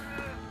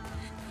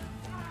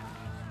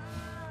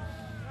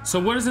 So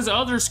what is this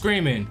other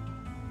screaming?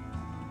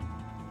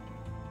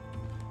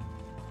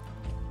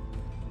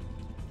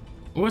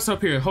 What's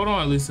up here? Hold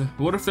on, Lisa.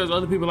 What if there's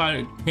other people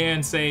I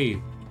can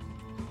save?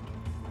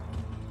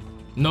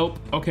 Nope.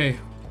 Okay.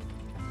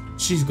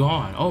 She's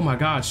gone. Oh my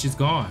God, she's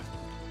gone.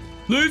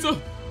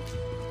 Lisa!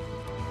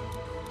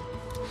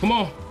 Come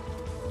on.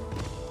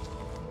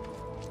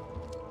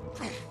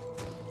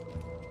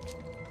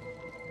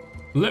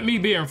 Let me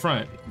be in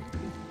front.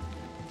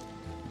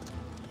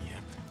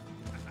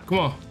 Come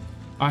on.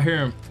 I hear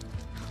him.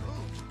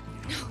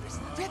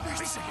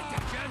 Rippers.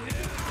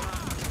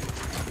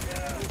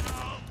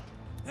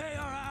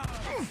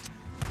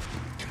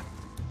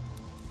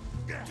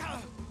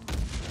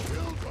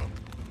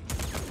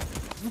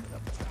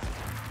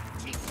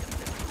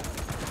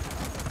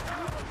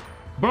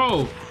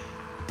 Bro.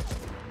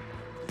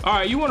 All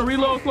right, you want to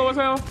reload slow as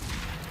hell?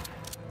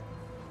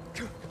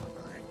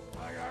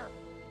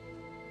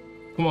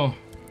 Come on.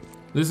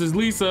 This is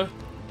Lisa.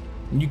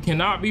 You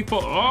cannot be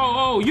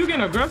oh, you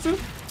getting aggressive?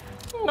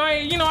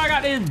 You know I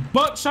got this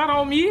buckshot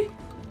on me.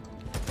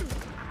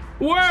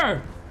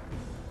 Where?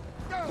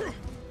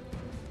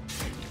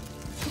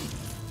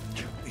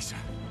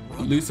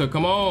 Lisa,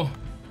 come on.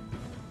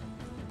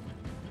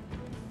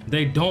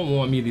 They don't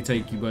want me to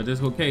take you, but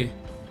that's okay.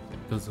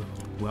 Because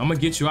I'm gonna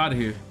get you out of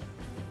here.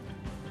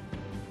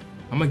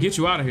 I'm gonna get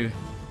you out of here.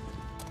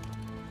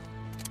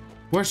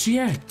 Where's she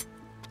at?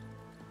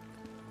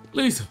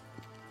 Lisa.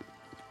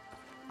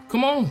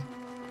 Come on.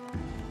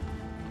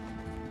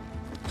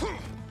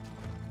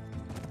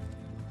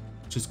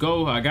 Just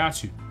go, I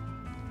got you.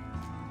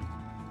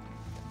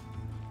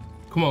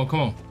 Come on, come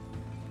on.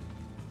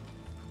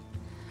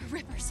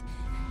 Rippers.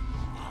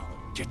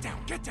 Get down,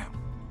 get down.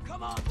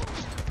 Come on.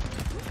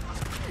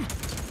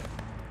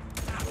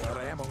 Not a lot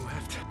of ammo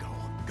left.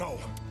 Go.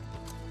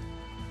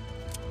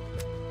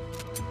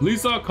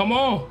 Lisa, come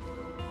on.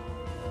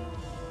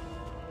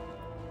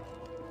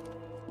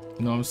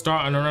 You know, I'm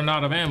starting to run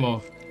out of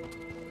ammo.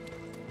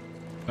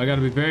 I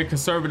gotta be very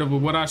conservative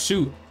with what I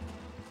shoot.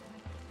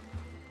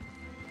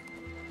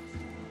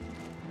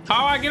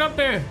 How I get up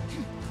there?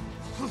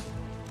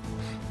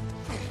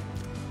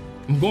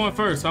 I'm going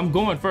first. I'm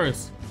going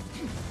first.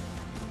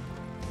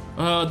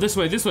 This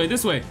way, this way,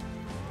 this way.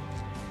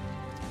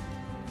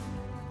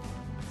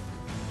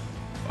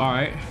 All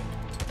right.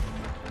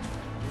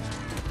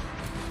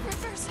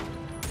 Rippers.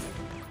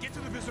 Get to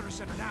the visitor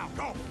center now.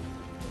 Go.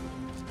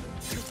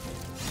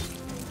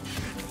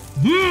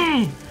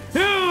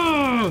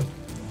 Yeah.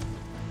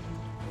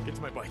 Get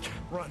to my bike.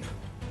 Run.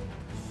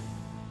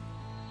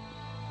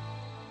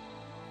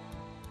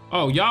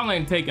 Oh, y'all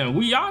ain't taking.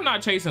 Y'all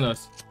not chasing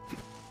us.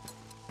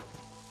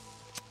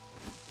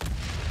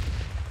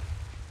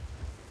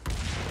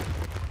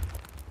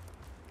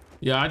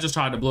 Yeah, I just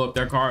tried to blow up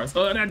their cars.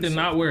 Oh, that did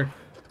not work.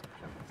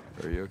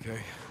 Are you okay?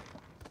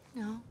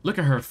 No. Look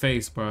at her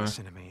face, bro.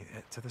 Listen to me.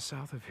 To the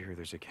south of here,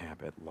 there's a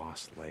camp at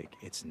Lost Lake.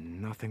 It's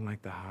nothing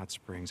like the hot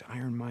springs.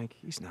 Iron Mike,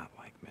 he's not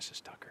like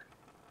Mrs. Tucker.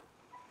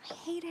 I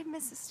hated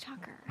Mrs.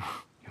 Tucker.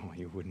 No,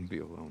 you wouldn't be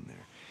alone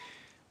there.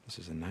 This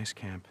is a nice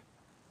camp.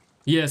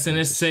 Yes, and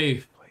it's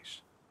safe.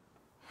 Place.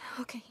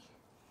 Okay.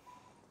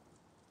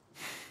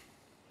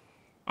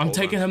 I'm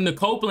taking him to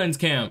Copeland's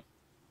camp.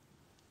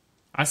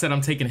 I said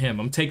I'm taking him.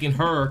 I'm taking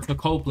her to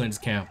Copeland's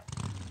camp.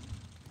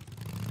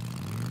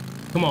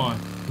 Come on,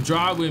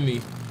 drive with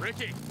me.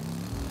 Ricky!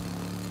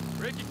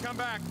 Ricky, come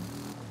back.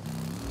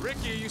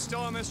 Ricky, are you still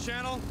on this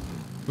channel?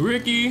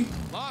 Ricky.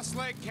 Lost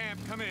Lake Camp,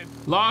 come in.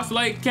 Lost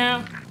Lake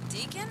Camp.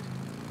 Deacon?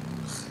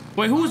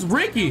 Wait, who's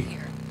Ricky?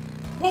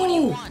 What do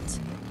you Oh, want?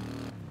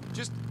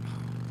 Just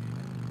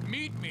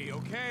meet me,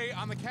 okay?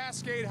 On the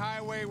Cascade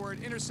Highway where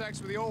it intersects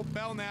with the old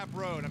Belknap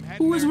Road. I'm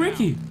heading who is there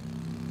Ricky?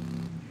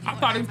 now. I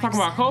thought he was talking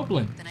about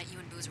Copeland. The night you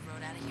and Boozer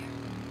rode out of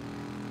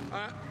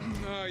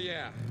here? Oh,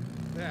 yeah.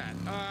 That.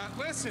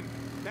 Listen,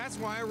 that's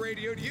why I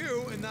radioed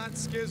you and not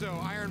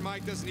Schizo. Iron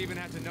Mike doesn't even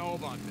have to know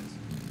about this.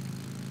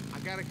 I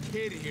got a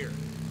kid here.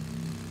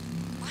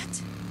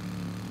 What?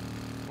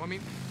 Well, I mean,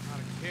 not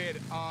a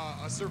kid,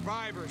 a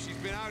survivor. She's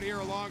been out here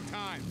a long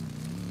time.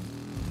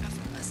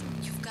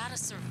 You've got a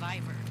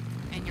survivor,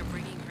 and you're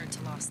bringing her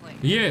to Lost Lake.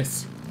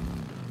 Yes.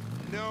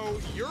 No,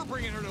 you're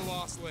bringing her to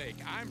Lost Lake.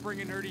 I'm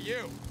bringing her to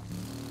you.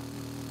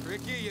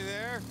 Ricky, you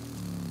there?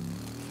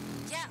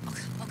 Yeah,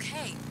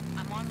 okay.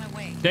 I'm on my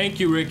way. Thank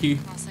you, Ricky.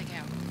 Lost Lake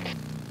out.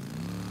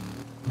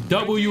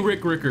 W.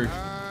 Rick Ricker.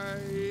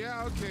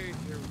 Yeah, okay.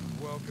 You're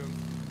welcome.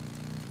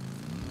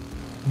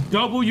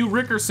 W.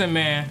 Rickerson,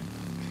 man.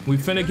 We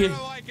finna You're get.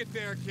 gonna like it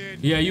there, kid.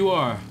 Yeah, you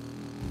are.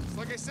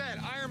 Like I said,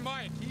 Iron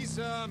Mike, he's,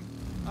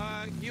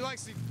 he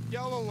likes to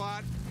yell a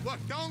lot. Look,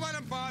 don't let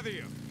him bother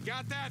you.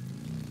 Got that?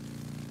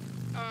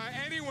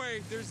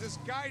 Anyway, there's this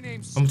guy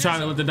named I'm trying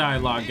to Schizo. let the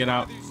dialogue If he get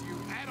out. bothers you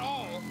at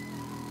all,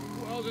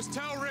 well, just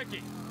tell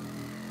Ricky.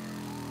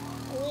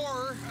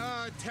 Or,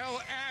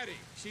 tell Addie.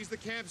 She's the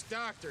camp's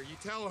doctor. You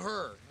tell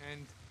her.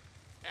 And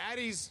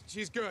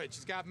she's good.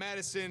 She's got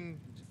medicine,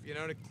 you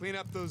know, to clean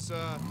up those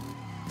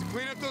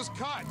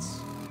cuts.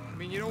 I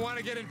mean, you don't want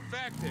to get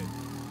infected.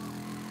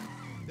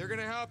 They're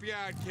gonna help you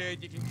out,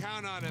 kid. You can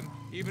count on them,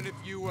 even if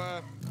you,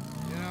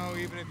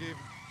 even if you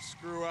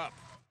screw up.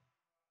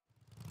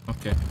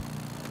 Okay.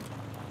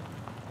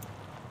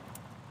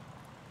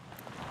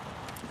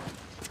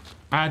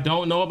 I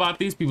don't know about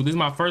these people. This is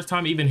my first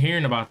time even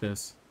hearing about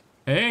this.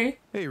 Hey.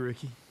 Hey,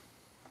 Ricky.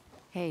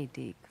 Hey,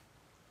 Deke.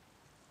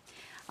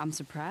 I'm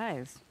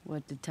surprised.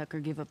 What, did Tucker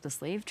give up the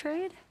slave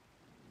trade?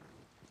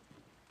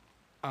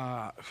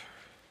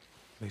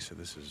 Lisa,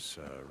 this is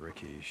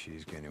Ricky.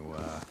 She's going to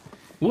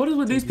what is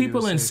with these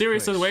people in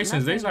serious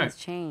situations? They like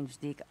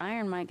changed, Deke.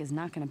 Iron Mike is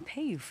not going to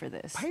pay you for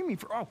this. pay me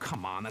for. Oh,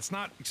 come on. That's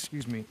not.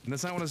 Excuse me.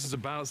 That's not what this is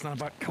about. It's not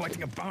about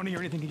collecting a bounty or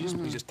anything.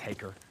 We just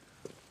take her,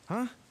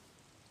 huh?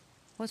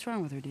 What's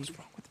wrong with her, Deke? What's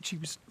wrong with it? She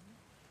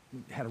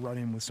had a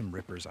run-in with some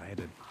rippers. I had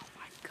to. Oh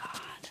my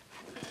God.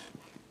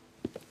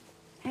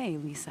 Hey,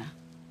 Lisa.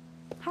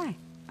 Hi,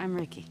 I'm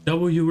Ricky.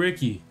 W.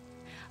 Ricky.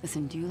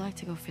 Listen, do you like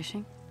to go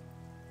fishing?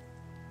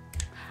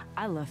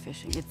 I love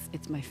fishing.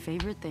 It's my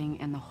favorite thing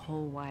in the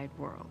whole wide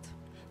world.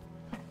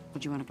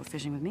 Would you want to go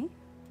fishing with me?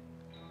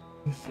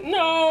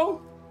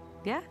 No.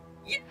 Yeah?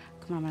 Yeah.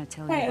 Come on, I'm gonna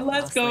tell you. Hey, about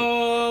let's Lost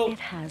go. Lake. It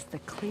has the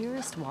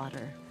clearest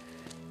water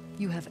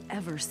you have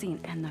ever seen,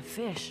 and the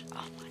fish.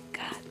 Oh my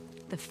God!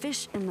 The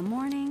fish in the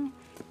morning,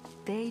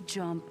 they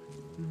jump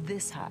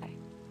this high.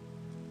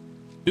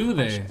 Do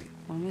they?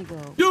 When we go,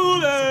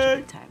 Do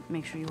they? time.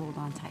 Make sure you hold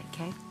on tight,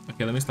 okay?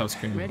 Okay, let me stop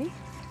screaming. Ready?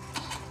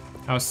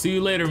 I'll see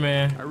you later,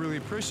 man. I really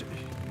appreciate it.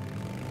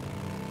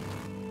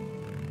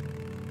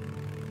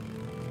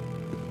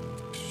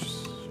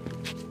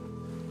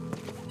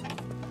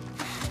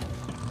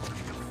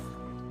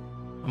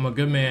 I'm a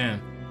good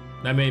man.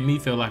 That made me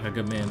feel like a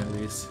good man, at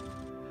least.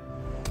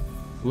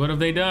 What have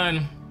they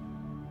done?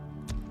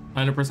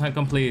 100%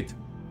 complete.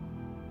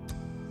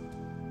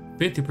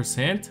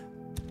 50%?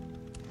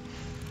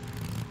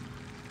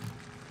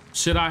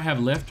 Should I have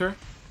left her?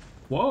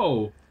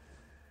 Whoa.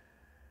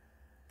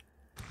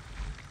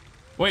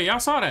 Wait, y'all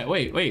saw that.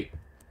 Wait.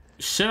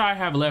 Should I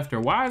have left her?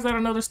 Why is that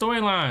another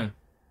storyline?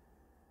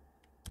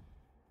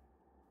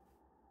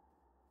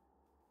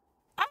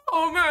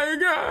 Oh my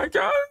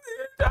God.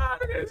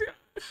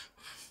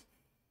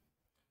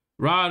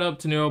 Ride up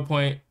to Nero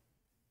Point.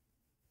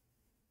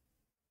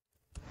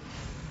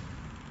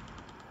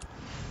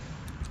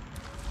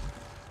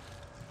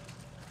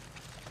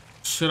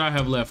 Should I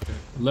have left her?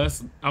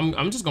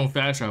 I'm just gonna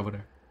fast travel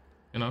there,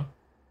 you know?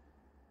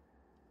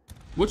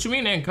 What you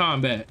mean in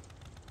combat?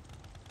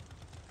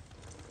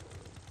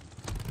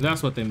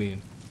 That's what they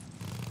mean.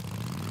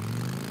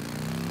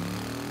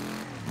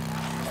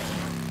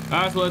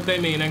 That's what they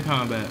mean in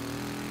combat.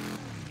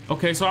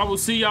 Okay, so I will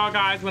see y'all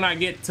guys when I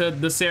get to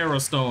the Sarah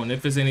Stone,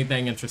 if it's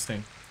anything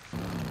interesting.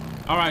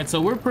 All right,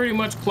 so we're pretty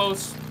much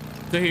close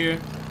to here.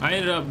 I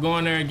ended up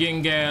going there and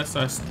getting gas.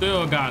 I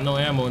still got no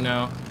ammo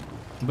now.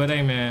 But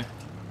hey, man,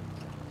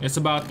 it's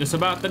about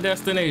the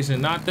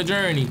destination, not the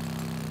journey.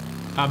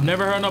 I've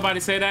never heard nobody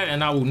say that,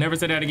 and I will never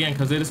say that again,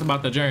 because it is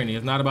about the journey.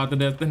 It's not about the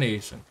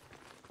destination.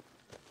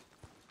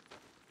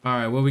 All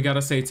right, what we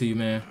gotta say to you,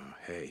 man?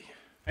 Hey.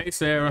 Hey,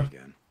 Sarah.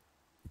 Again.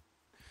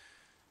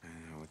 I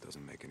know it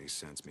doesn't make any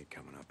sense me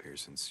coming up here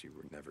since you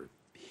were never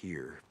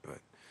here, but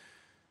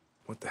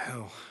what the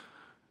hell?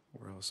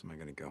 Where else am I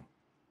gonna go?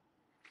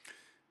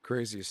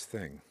 Craziest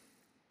thing.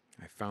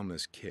 I found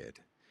this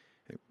kid.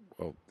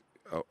 Well,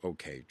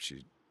 okay,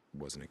 she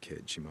wasn't a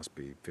kid. She must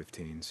be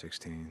 15,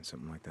 16,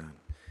 something like that.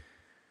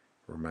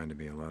 Reminded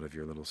me a lot of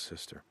your little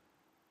sister.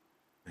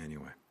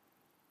 Anyway,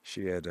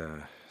 she had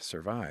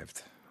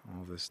survived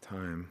all this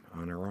time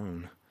on her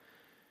own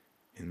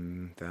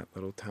in that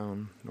little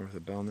town north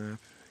of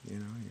Belknap. You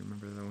know, you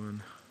remember that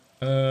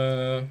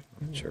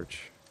one?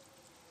 Church.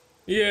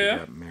 Yeah. You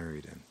got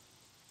married in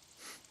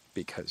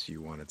because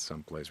you wanted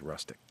someplace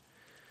rustic.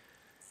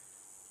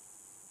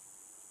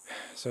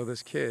 So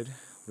this kid,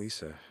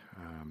 Lisa,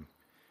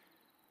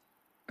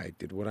 I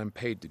did what I'm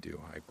paid to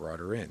do. I brought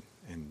her in,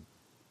 and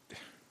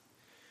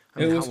I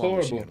mean, it was how long horrible.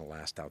 Was she gonna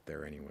last out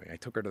there anyway? I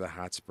took her to the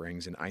hot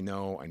springs, and I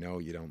know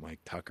you don't like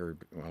Tucker.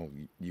 Well,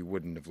 you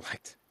wouldn't have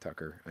liked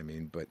Tucker. I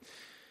mean, but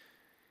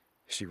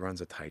she runs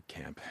a tight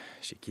camp.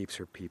 She keeps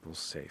her people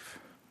safe.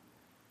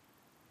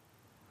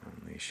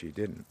 Only she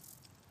didn't.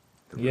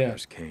 The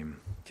Rippers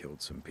came,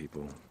 killed some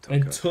people,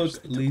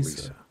 took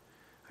Lisa.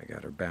 I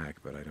got her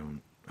back, but I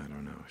don't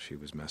know. She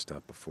was messed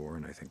up before,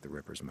 and I think the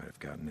Rippers might have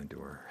gotten into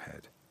her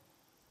head.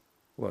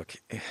 Look,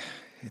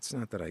 it's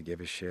not that I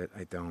give a shit.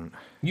 I don't.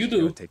 You She's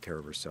do. gotta take care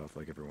of herself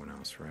like everyone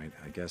else, right?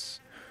 I guess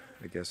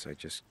I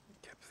just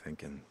kept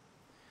thinking,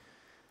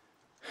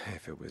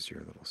 if it was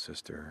your little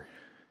sister,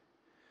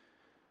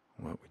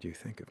 what would you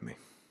think of me?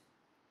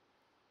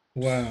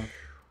 Wow.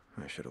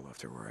 I should have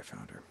left her where I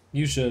found her.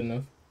 You shouldn't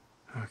have.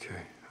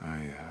 Okay,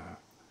 I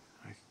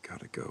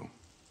gotta go.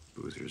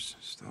 Boozer's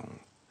still.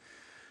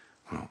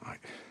 Well, I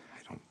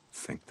don't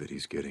think that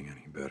he's getting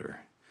any better.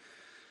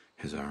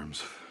 His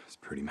arms is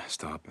pretty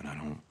messed up, and I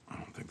don't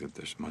think that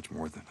there's much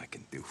more that I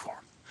can do for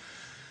him.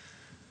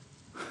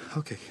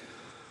 Okay.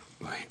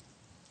 Bye.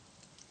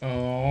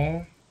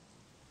 Oh.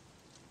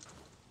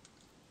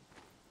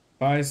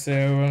 Bye,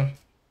 Sarah.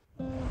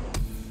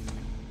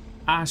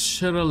 I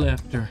should have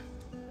left her.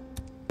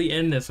 We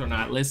end this or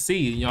not? Let's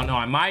see. Y'all know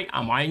I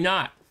might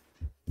not.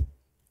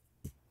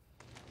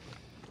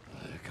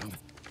 They're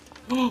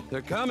coming.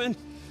 They're coming.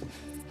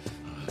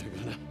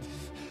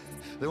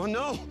 They won't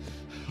know.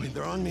 I mean,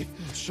 they're on me.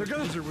 Sugar,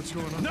 what's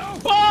going on? No!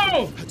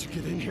 Oh! How'd you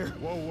get in here?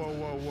 Whoa, whoa,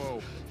 whoa,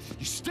 whoa.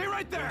 You stay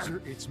right there.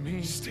 Boozer, it's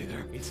me. Stay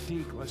there. It's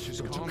Deke. Let's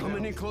just Don't calm you come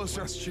down. any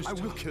closer. I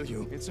will kill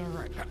you. It's all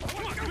right.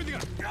 Come on, come with the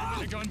gun.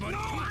 Take gun, buddy. No,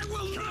 I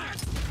will not.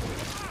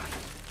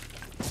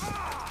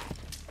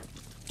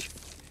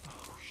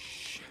 Oh,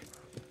 shit.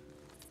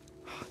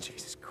 Oh,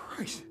 Jesus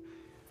Christ.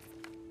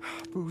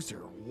 Boozer,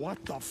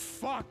 what the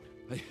fuck?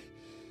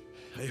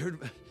 I heard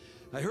him.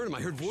 I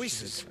heard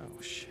voices.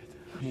 Oh, shit.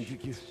 I mean,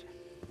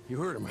 you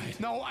heard him, right?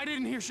 No, I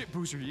didn't hear shit,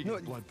 Boozer. You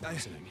got blood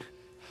poisoning.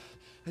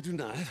 I do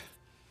not.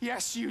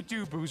 Yes, you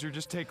do, Boozer.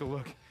 Just take a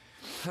look.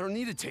 I don't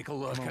need to take a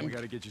look. Come on, we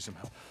gotta get you some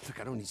help. Look,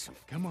 I don't need some.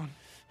 Come on.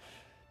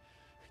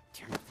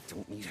 Damn it, I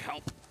don't need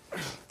help.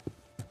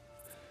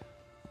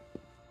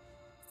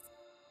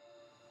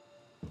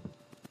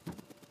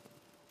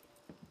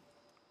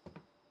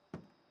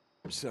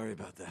 I'm sorry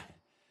about that.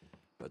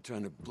 About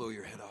trying to blow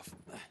your head off.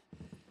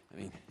 I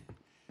mean,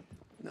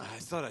 no, I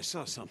thought I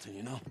saw something,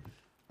 you know?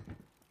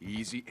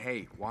 Easy.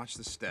 Hey, watch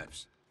the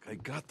steps. I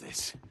got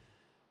this.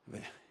 But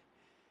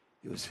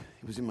it was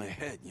in my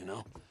head, you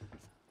know?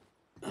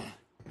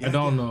 I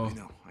don't know.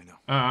 I know.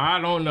 I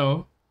don't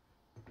know.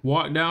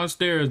 Walk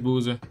downstairs,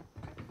 Boozer.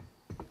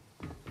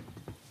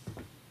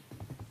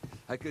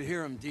 I could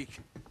hear him, Deke.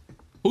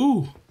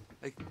 Who?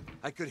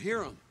 I could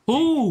hear him.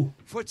 Who?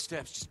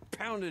 Footsteps just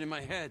pounding in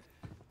my head.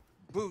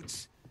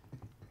 Boots.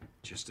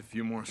 Just a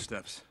few more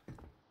steps.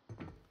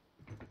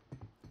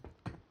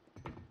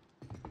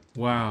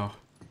 Wow.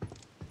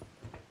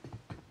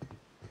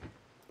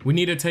 We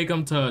need to take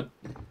him to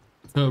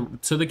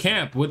the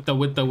camp with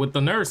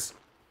the nurse.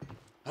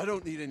 I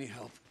don't need any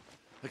help.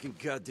 I can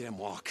goddamn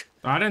walk.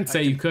 I didn't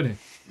say you couldn't.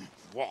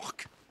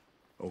 Walk.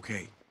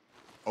 Okay.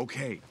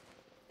 Okay.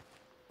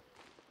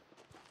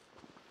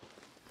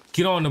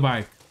 Get on the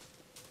bike.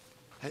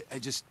 I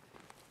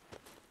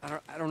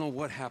don't know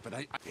what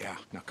happened. Yeah.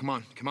 Now come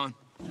on.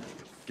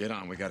 Get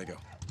on. We gotta go.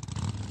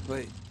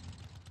 Wait.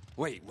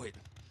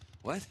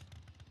 What?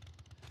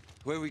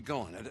 Where are we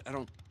going? I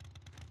don't.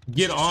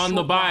 Get on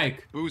the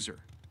bike. Boozer.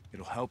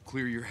 It'll help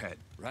clear your head.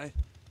 Right?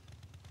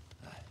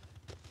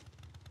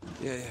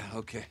 Yeah,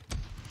 okay.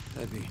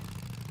 That'd be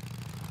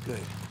good.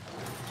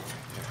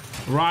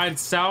 Ride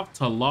south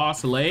to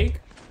Lost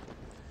Lake.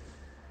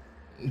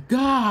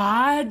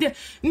 God,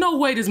 no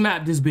way this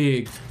map this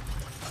big.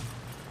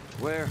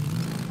 Where?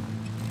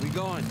 We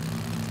going?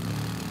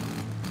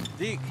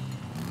 Deke.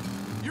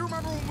 You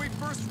remember when we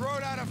first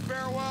rode out of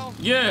Farewell?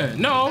 Yeah,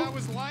 no. What that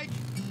was like?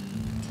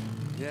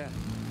 Yeah.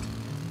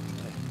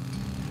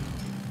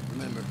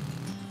 Remember.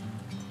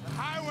 The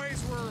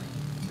highways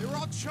they were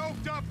all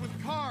choked up with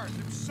cars.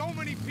 There were so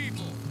many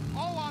people,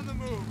 all on the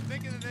move,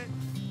 thinking that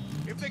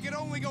if they could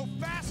only go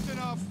fast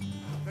enough,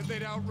 that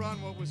they'd outrun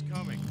what was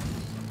coming.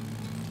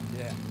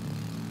 Yeah.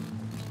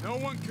 No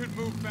one could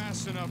move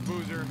fast enough,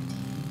 Boozer.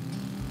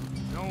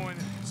 No one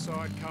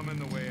saw it coming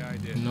the way I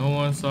did. No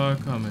one saw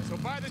it coming. So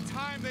by the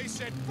time they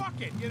said, fuck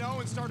it, you know,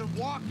 and started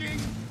walking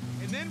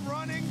and then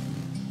running,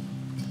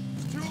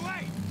 it's too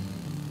late.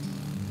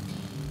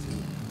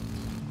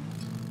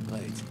 Too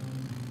late.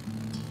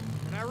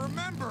 And I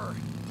remember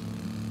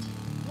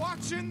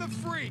watching the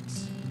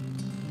freaks.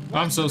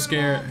 I'm so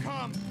scared.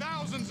 Come,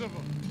 thousands of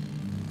them.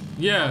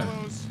 Yeah.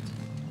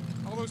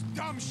 All those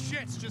dumb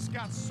shits just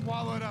got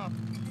swallowed up.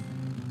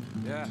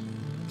 Yeah.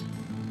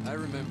 I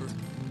remember.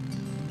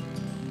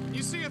 When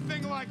you see a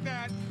thing like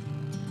that,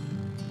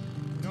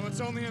 you know it's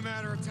only a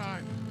matter of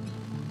time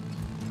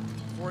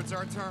before it's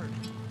our turn.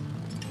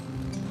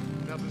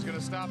 Nothing's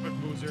gonna stop it,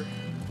 Boozer.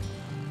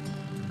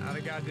 Not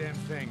a goddamn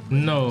thing.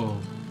 No.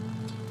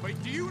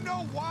 Wait, do you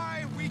know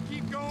why we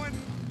keep going?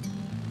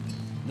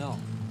 No.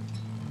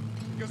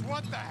 Because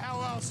what the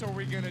hell else are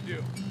we gonna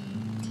do?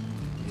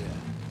 Yeah.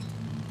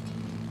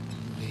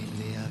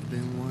 Lately I've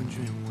been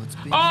wondering what's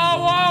been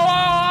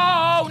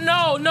Oh,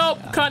 no,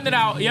 cutting it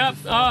out. Yep,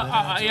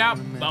 yep.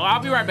 I'll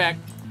be right back.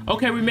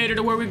 Okay, we made it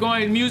to where we're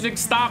going. Music,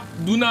 stop.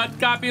 Do not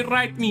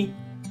copyright me.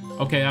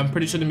 Okay, I'm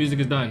pretty sure the music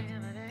is done.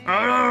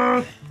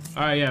 All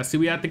right, yeah. See,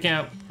 we at the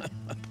camp.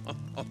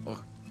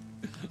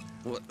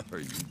 What are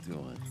you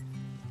doing?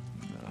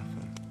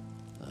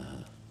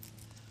 Nothing.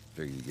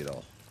 Figured you get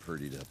all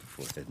purdied up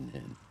before heading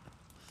in.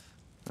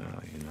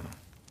 You know.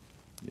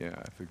 Yeah,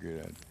 I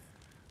figured I'd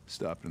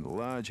stop in the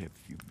lodge, have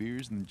a few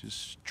beers, and then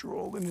just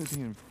stroll into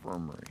the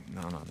infirmary.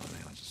 No, man,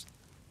 I'm just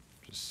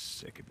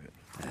sick of it.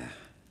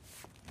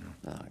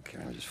 No, I don't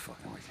care. I'm just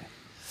fucking with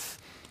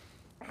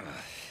you.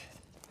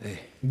 Hey.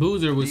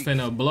 Boozer was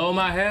finna blow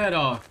my head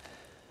off.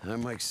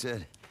 Mike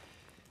said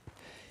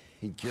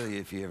he'd kill you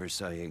if he ever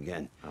saw you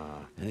again.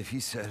 And if he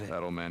said it...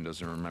 That old man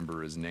doesn't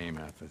remember his name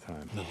half the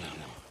time.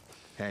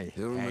 Hey,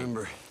 He'll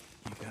remember.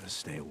 You gotta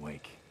stay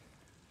awake.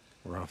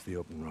 We're off the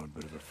open road,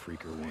 bit of a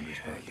freaker wanders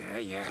back.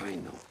 Yeah, I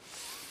know.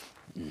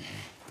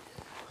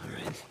 All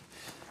right.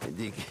 Hey,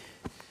 Deke.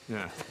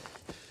 Yeah.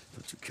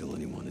 Don't you kill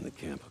anyone in the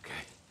camp, okay?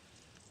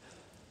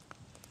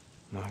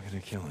 Not gonna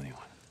kill anyone.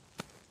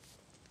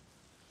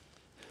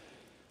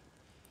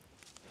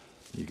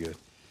 You good?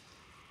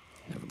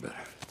 Never better.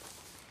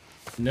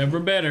 Never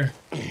better.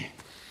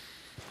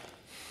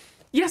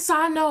 Yes,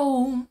 I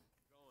know.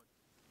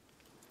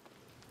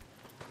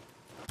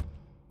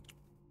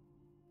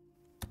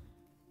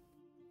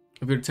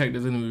 If your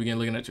detectives in the began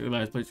looking at your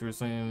last place you were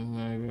saying,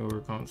 maybe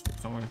over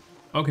somewhere.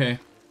 Okay.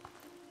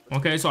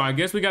 Okay, so I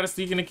guess we gotta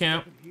sneak in the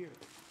camp.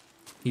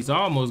 He's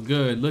almost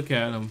good. Look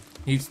at him.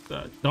 He's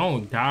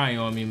don't die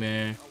on me,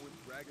 man.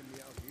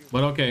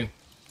 But okay.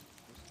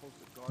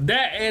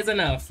 That is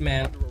enough,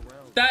 man.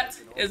 That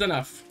is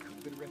enough.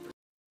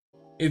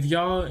 If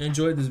y'all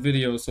enjoyed this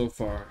video so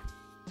far,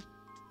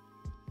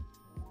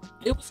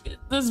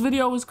 this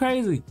video was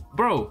crazy,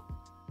 bro.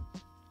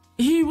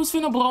 He was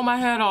finna blow my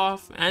head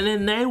off, and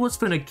then they was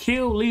finna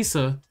kill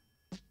Lisa.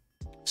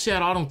 She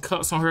had all them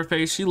cuts on her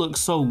face. She looked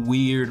so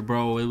weird,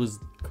 bro. It was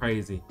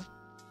crazy.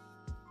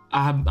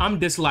 I'm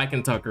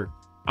disliking Tucker.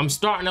 I'm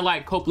starting to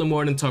like Copeland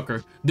more than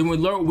Tucker. Then we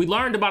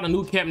learned about a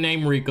new camp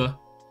named Rika.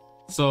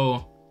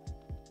 So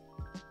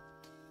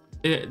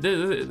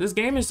this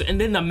game is, and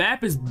then the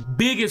map is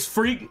big as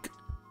freak,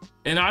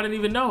 and I didn't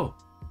even know.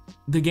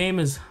 This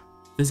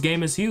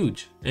game is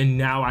huge, and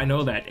now I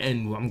know that,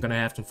 and I'm gonna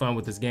have some fun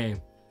with this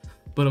game.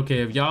 But okay,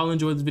 if y'all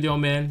enjoyed this video,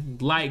 man,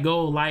 like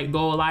goal. We're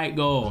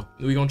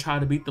gonna try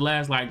to beat the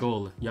last like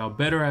goal. Y'all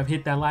better have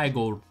hit that like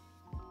goal.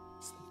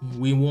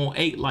 We want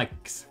 8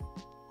 likes.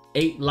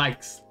 8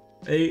 likes.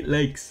 8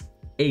 likes.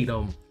 8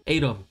 of them.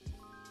 8 of them.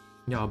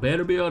 Y'all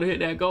better be able to hit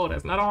that goal.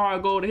 That's not a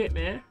hard goal to hit,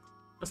 man.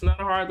 That's not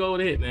a hard goal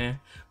to hit, man.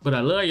 But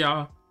I love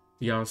y'all.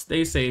 Y'all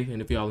stay safe.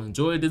 And if y'all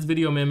enjoyed this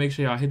video, man, make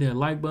sure y'all hit that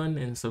like button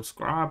and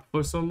subscribe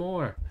for some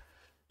more.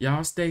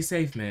 Y'all stay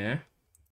safe, man.